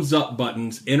thumbs up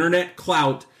buttons, internet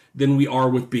clout, than we are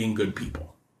with being good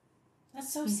people.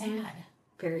 That's so sad.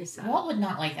 Very sad. Walt would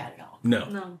not like that at all.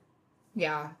 No.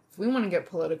 Yeah. If we want to get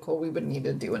political, we would need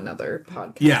to do another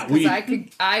podcast. Yeah,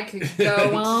 I could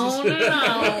go on and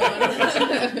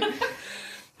on.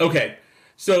 Okay.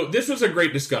 So this was a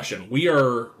great discussion. We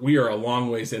are a long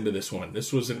ways into this one.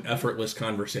 This was an effortless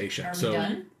conversation. Are we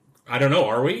done? I don't know.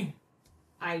 Are we?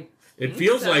 It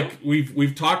feels like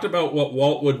we've talked about what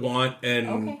Walt would want,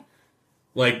 and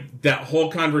like that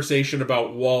whole conversation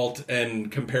about Walt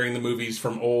and comparing the movies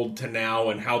from old to now,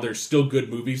 and how there's still good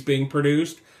movies being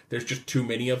produced. There's just too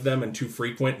many of them and too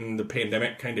frequent, and the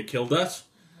pandemic kind of killed us.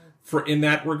 For in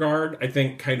that regard, I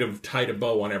think kind of tied a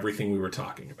bow on everything we were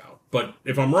talking about. But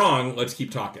if I'm wrong, let's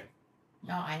keep talking.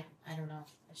 No, I don't know.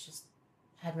 It's just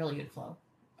had really good flow,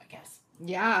 I guess.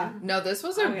 Yeah. No, this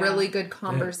was a really good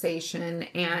conversation,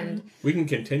 and we can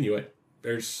continue it.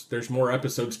 There's more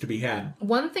episodes to be had.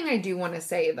 One thing I do want to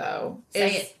say though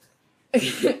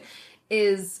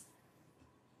is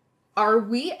are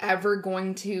we ever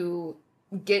going to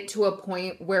get to a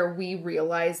point where we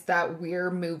realize that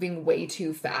we're moving way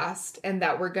too fast and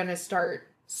that we're going to start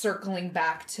circling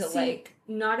back to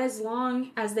not as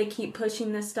long as they keep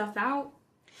pushing this stuff out.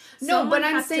 No, but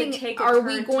I'm saying, are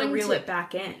we going to reel it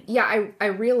back in? Yeah, I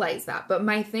realize that. But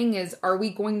my thing is, are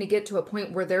we going to get to a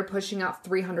point where they're pushing out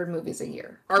 300 movies a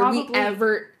year? We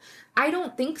ever? I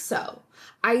don't think so.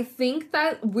 I think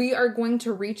that we are going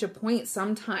to reach a point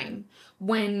sometime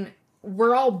when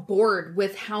we're all bored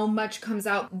with how much comes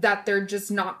out that they're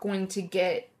just not going to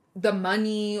get the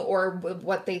money or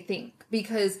what they think.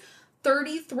 Because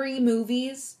 33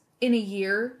 movies in a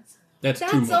year, that's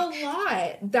too much. A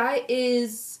lot.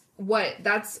 That's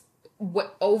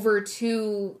over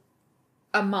 2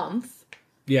 a month.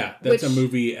 Yeah, that's a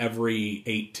movie every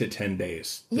 8 to 10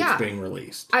 days that's being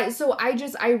released. I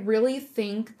really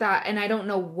think that, and I don't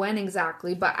know when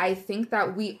exactly, but I think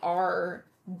that we are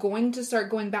going to start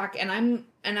going back, and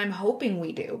I'm hoping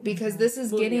we do, because this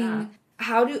is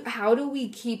how do we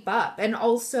keep up? And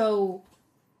also,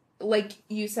 like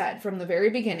you said from the very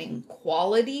beginning,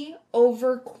 quality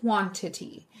over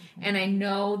quantity. And I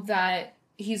know that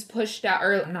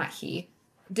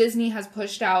Disney has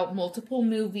pushed out multiple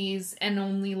movies and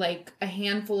only like a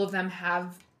handful of them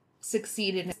have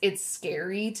succeeded. It's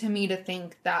scary to me to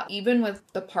think that even with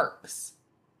the parks,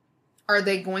 are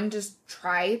they going to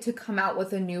try to come out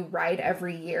with a new ride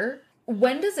every year?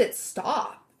 When does it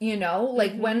stop? You know,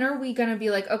 like when are we going to be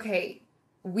like, okay,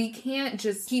 we can't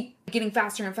just keep getting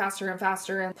faster and faster and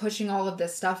faster and pushing all of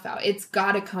this stuff out. It's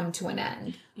got to come to an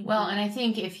end. Well, and I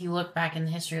think if you look back in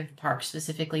the history of the park,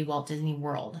 specifically Walt Disney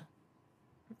World,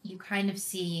 you kind of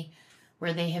see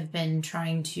where they have been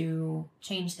trying to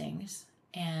change things.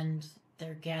 And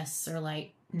their guests are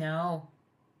like, no.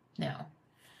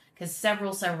 Because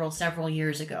several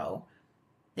years ago,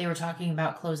 they were talking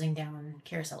about closing down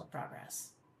Carousel of Progress.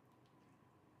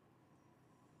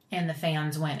 And the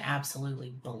fans went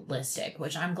absolutely ballistic,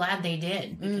 which I'm glad they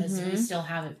did, because we still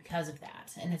have it because of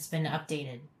that. And it's been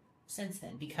updated since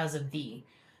then because of the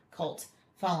cult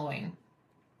following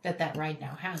that ride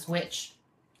now has, which,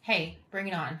 hey, bring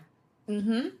it on.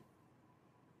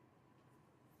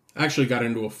 I actually got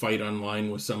into a fight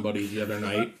online with somebody the other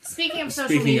night. Speaking of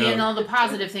social media and all the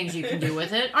positive things you can do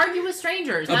with it, argue with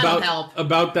strangers. That'll help.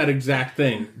 About that exact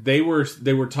thing. They were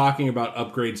talking about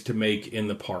upgrades to make in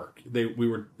the park.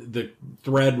 The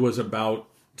thread was about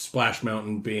Splash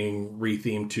Mountain being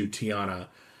rethemed to Tiana.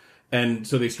 And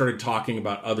so they started talking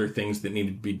about other things that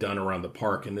needed to be done around the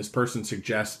park. And this person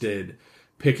suggested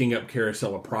picking up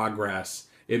Carousel of Progress.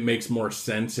 It makes more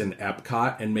sense in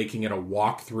Epcot and making it a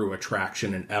walk-through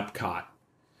attraction in Epcot.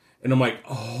 And I'm like,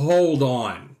 hold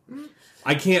on.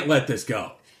 I can't let this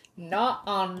go. Not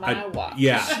on my watch.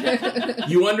 Yeah.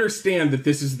 You understand that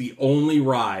this is the only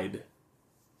ride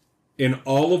in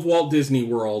all of Walt Disney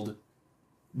World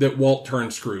that Walt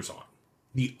turned screws on.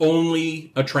 The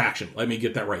only attraction, let me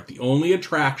get that right. The only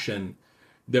attraction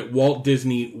that Walt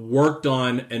Disney worked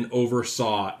on and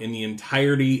oversaw in the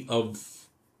entirety of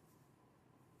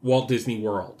Walt Disney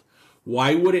World.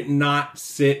 Why would it not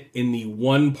sit in the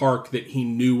one park that he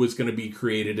knew was going to be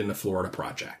created in the Florida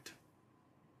project?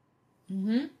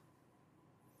 I'm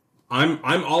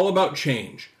all about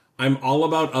change. I'm all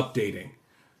about updating.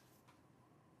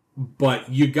 But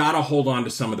you got to hold on to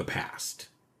some of the past.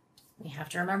 We have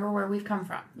to remember where we've come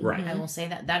from. Right. I will say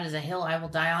that is a hill I will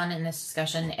die on in this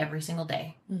discussion every single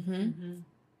day.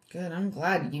 Good. I'm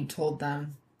glad you told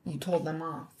them. you told them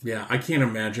off. Yeah, I can't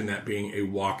imagine that being a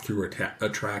walk-through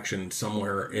attraction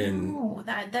somewhere in... No,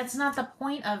 that's not the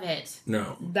point of it.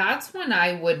 No. That's when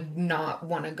I would not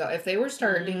want to go. If they were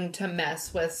starting to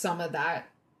mess with some of that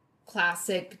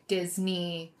classic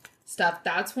Disney stuff,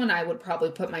 that's when I would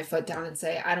probably put my foot down and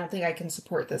say, I don't think I can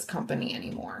support this company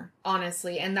anymore.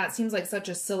 Honestly. And that seems like such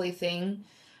a silly thing,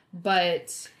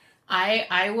 but...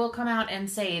 I will come out and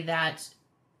say that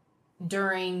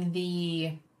during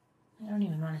the... I don't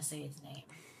even want to say his name.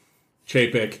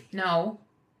 Chapek. No.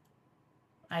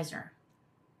 Eisner.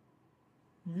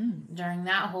 During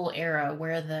that whole era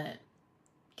where the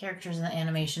characters in the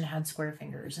animation had square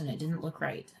fingers and it didn't look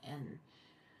right and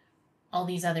all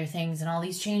these other things and all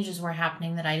these changes were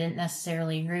happening that I didn't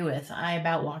necessarily agree with, I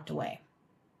about walked away.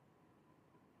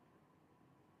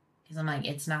 Because I'm like,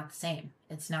 it's not the same.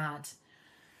 It's not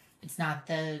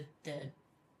the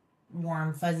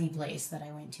warm, fuzzy place that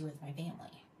I went to with my family.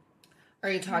 Are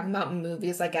you talking about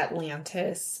movies like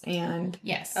Atlantis and...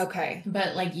 Yes. Okay.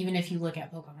 But, like, even if you look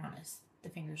at Pocahontas, the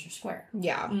fingers are square.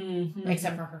 Yeah. Mm-hmm.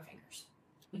 Except for her fingers.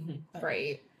 Mm-hmm.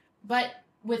 Right. But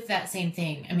with that same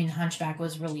thing, I mean, Hunchback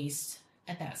was released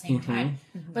at that same time.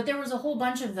 Mm-hmm. But there was a whole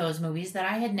bunch of those movies that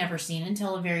I had never seen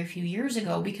until a very few years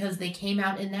ago because they came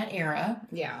out in that era.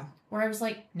 Yeah. Where I was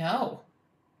like, no.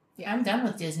 Yeah, I'm done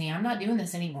with Disney. I'm not doing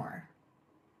this anymore.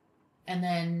 And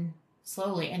then...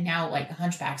 slowly, and now, like,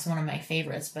 Hunchback's one of my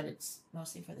favorites, but it's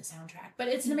mostly for the soundtrack. But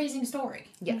it's an amazing story.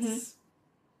 Yes.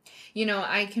 Mm-hmm. You know,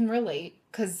 I can relate,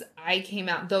 because I came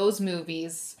out, those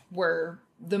movies were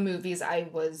the movies I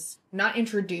was not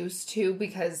introduced to,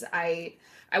 because I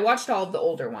watched all of the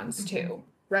older ones, too.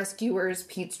 Rescuers,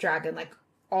 Pete's Dragon, like,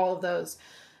 all of those.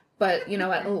 But, you know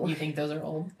what? Oh. You think those are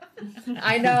old?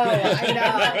 I know.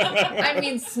 I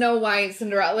mean, Snow White,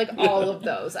 Cinderella, like, all of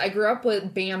those. I grew up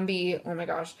with Bambi. Oh, my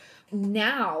gosh.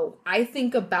 Now, I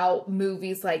think about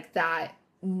movies like that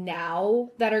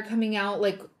now that are coming out.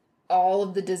 Like, all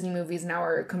of the Disney movies now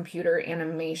are computer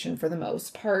animation for the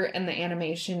most part, and the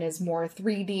animation is more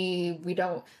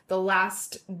 3D. The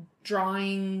last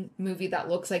drawing movie that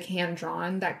looks like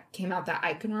hand-drawn that came out that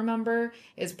I can remember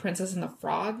is Princess and the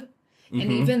Frog. And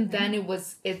even then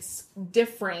it's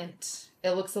different.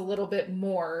 It looks a little bit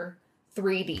more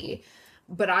 3D.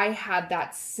 But I had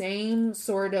that same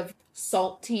sort of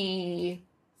salty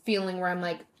feeling where I'm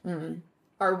like,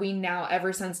 are we now,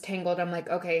 ever since Tangled, I'm like,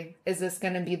 okay, is this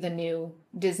going to be the new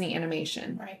Disney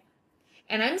animation? Right.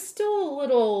 And I'm still a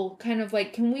little kind of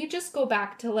like, can we just go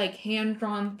back to like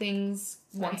hand-drawn things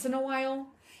once in a while?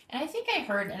 And I think I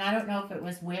heard, and I don't know if it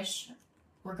was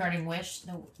regarding Wish,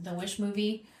 the Wish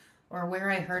movie, or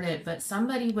where I heard it, but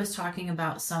somebody was talking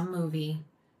about some movie,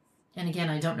 and again,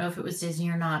 I don't know if it was Disney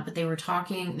or not, but they were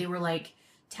like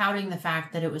touting the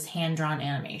fact that it was hand-drawn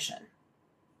animation.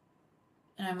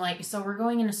 And I'm like, so we're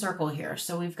going in a circle here.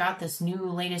 So we've got this new,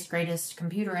 latest, greatest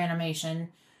computer animation,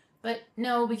 but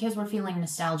no, because we're feeling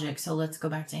nostalgic, so let's go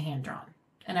back to hand-drawn.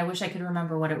 And I wish I could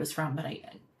remember what it was from, but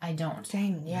I don't.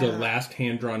 Dang, yeah. The last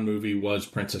hand-drawn movie was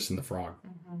Princess and the Frog.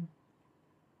 Mm-hmm.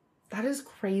 That is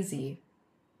crazy.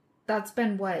 That's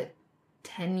been,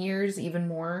 10 years, even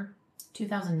more?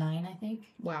 2009, I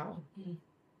think. Wow.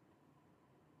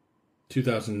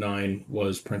 2009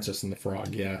 was Princess and the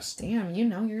Frog, yes. Damn, you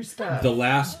know your stuff. The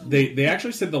last, they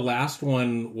actually said the last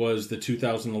one was the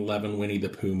 2011 Winnie the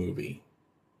Pooh movie.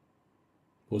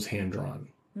 Was hand-drawn.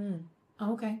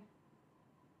 Oh, okay.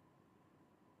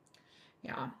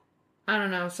 Yeah. I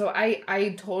don't know. So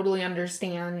I totally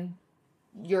understand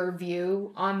your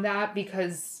view on that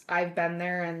because I've been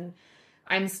there and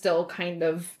I'm still kind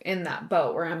of in that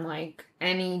boat where I'm like,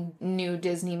 any new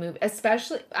Disney movie,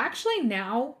 actually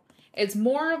now, it's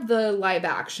more of the live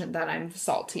action that I'm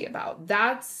salty about.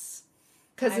 That's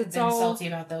because it's all... I've been salty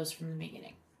about those from the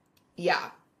beginning. Yeah.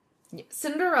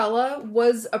 Cinderella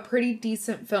was a pretty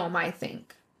decent film, I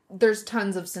think. There's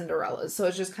tons of Cinderellas, so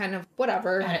it's just kind of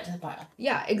whatever. Add it to the pile.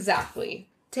 Yeah, exactly.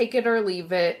 Take it or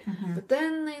leave it. Mm-hmm. But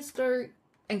then they start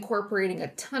incorporating a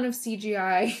ton of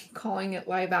CGI, calling it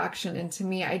live action, and to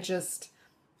me, I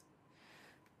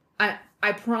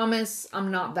promise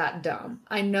I'm not that dumb.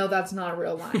 I know that's not a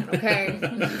real line,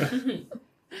 okay?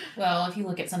 Well, if you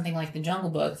look at something like The Jungle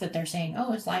Book, that they're saying,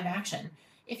 oh, it's live action.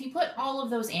 If you put all of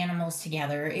those animals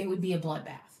together, it would be a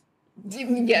bloodbath.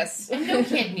 Yes. And no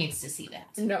kid needs to see that.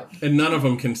 No. And none of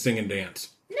them can sing and dance.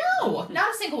 No,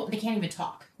 not a single one. They can't even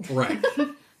talk. Right.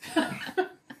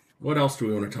 What else do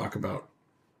we want to talk about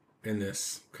in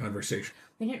this conversation?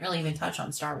 We didn't really even touch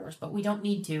on Star Wars, but we don't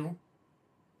need to.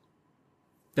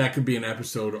 That could be an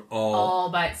episode all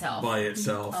by itself. All by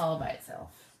itself. All by itself.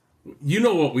 You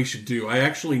know what we should do? I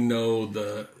actually know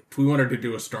if we wanted to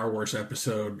do a Star Wars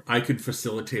episode, I could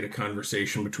facilitate a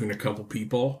conversation between a couple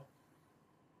people.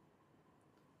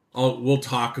 We'll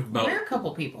talk about... We're a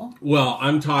couple people. Well,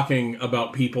 I'm talking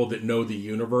about people that know the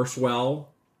universe well.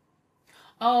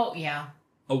 Oh, yeah.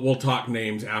 We'll talk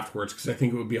names afterwards, because I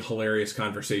think it would be a hilarious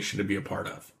conversation to be a part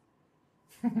of.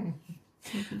 I'm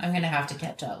going to have to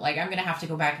catch up. Like, I'm going to have to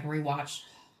go back and rewatch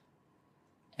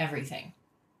everything,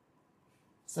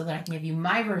 so that I can give you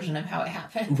my version of how it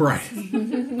happened. Right.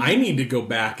 I need to go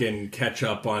back and catch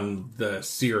up on the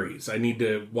series. I need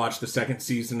to watch the second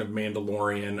season of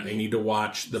Mandalorian. I need to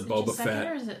watch the Boba Fett.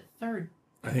 Or is it third?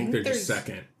 I think they're just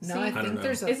second. No, I think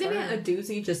there's a Isn't third. it a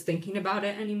doozy just thinking about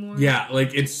it anymore? Yeah,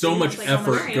 like it's so much like,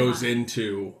 effort goes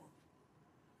into...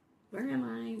 Where am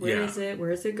I? Where is it?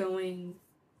 Where is it going?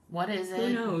 What is it?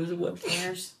 Who knows? What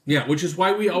cares? Yeah, which is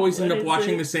why we always end What up is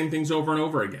watching it? the same things over and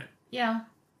over again. Yeah.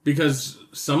 Because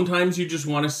sometimes you just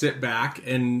want to sit back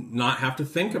and not have to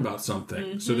think about something.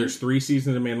 Mm-hmm. So there's 3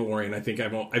 seasons of Mandalorian. I think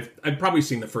I've probably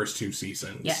seen the first 2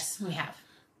 seasons. Yes, we have.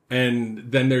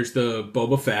 And then there's the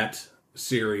Boba Fett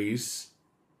series.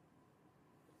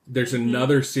 There's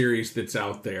another series that's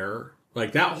out there.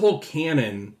 Like, that whole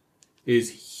canon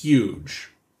is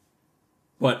huge.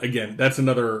 But again, that's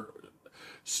another...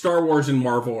 Star Wars and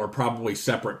Marvel are probably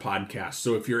separate podcasts.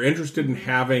 So if you're interested in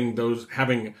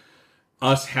having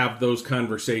us have those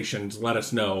conversations, let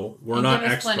us know. We're not give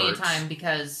us experts. Plenty of time,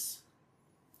 because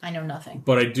I know nothing.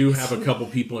 But I do have a couple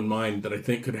people in mind that I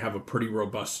think could have a pretty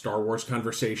robust Star Wars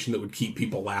conversation that would keep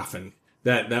people laughing.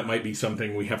 That might be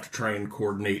something we have to try and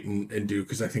coordinate and do,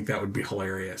 because I think that would be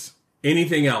hilarious.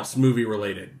 Anything else movie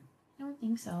related? I don't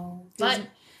think so. But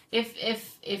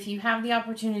if you have the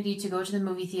opportunity to go to the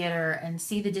movie theater and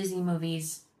see the Disney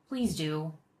movies, please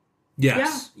do.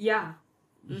 Yes. Yeah.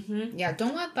 Mm-hmm. Yeah,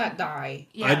 don't let that die.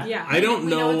 Yeah. I don't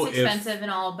know we know it's expensive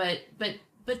and all, but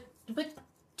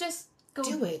just go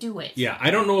do it. Yeah,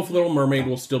 I don't know if Little Mermaid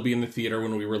will still be in the theater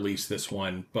when we release this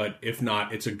one, but if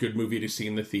not, it's a good movie to see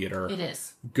in the theater. It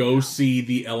is. Go see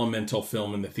the Elemental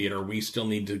film in the theater. We still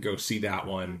need to go see that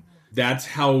one. That's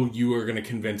how you are going to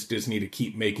convince Disney to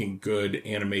keep making good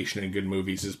animation and good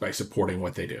movies, is by supporting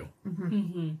what they do. Mm-hmm.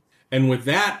 Mm-hmm. And with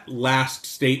that last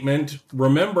statement,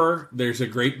 remember, there's a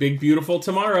great, big, beautiful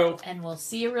tomorrow. And we'll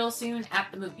see you real soon at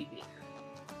the movie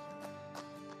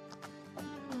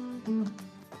theater.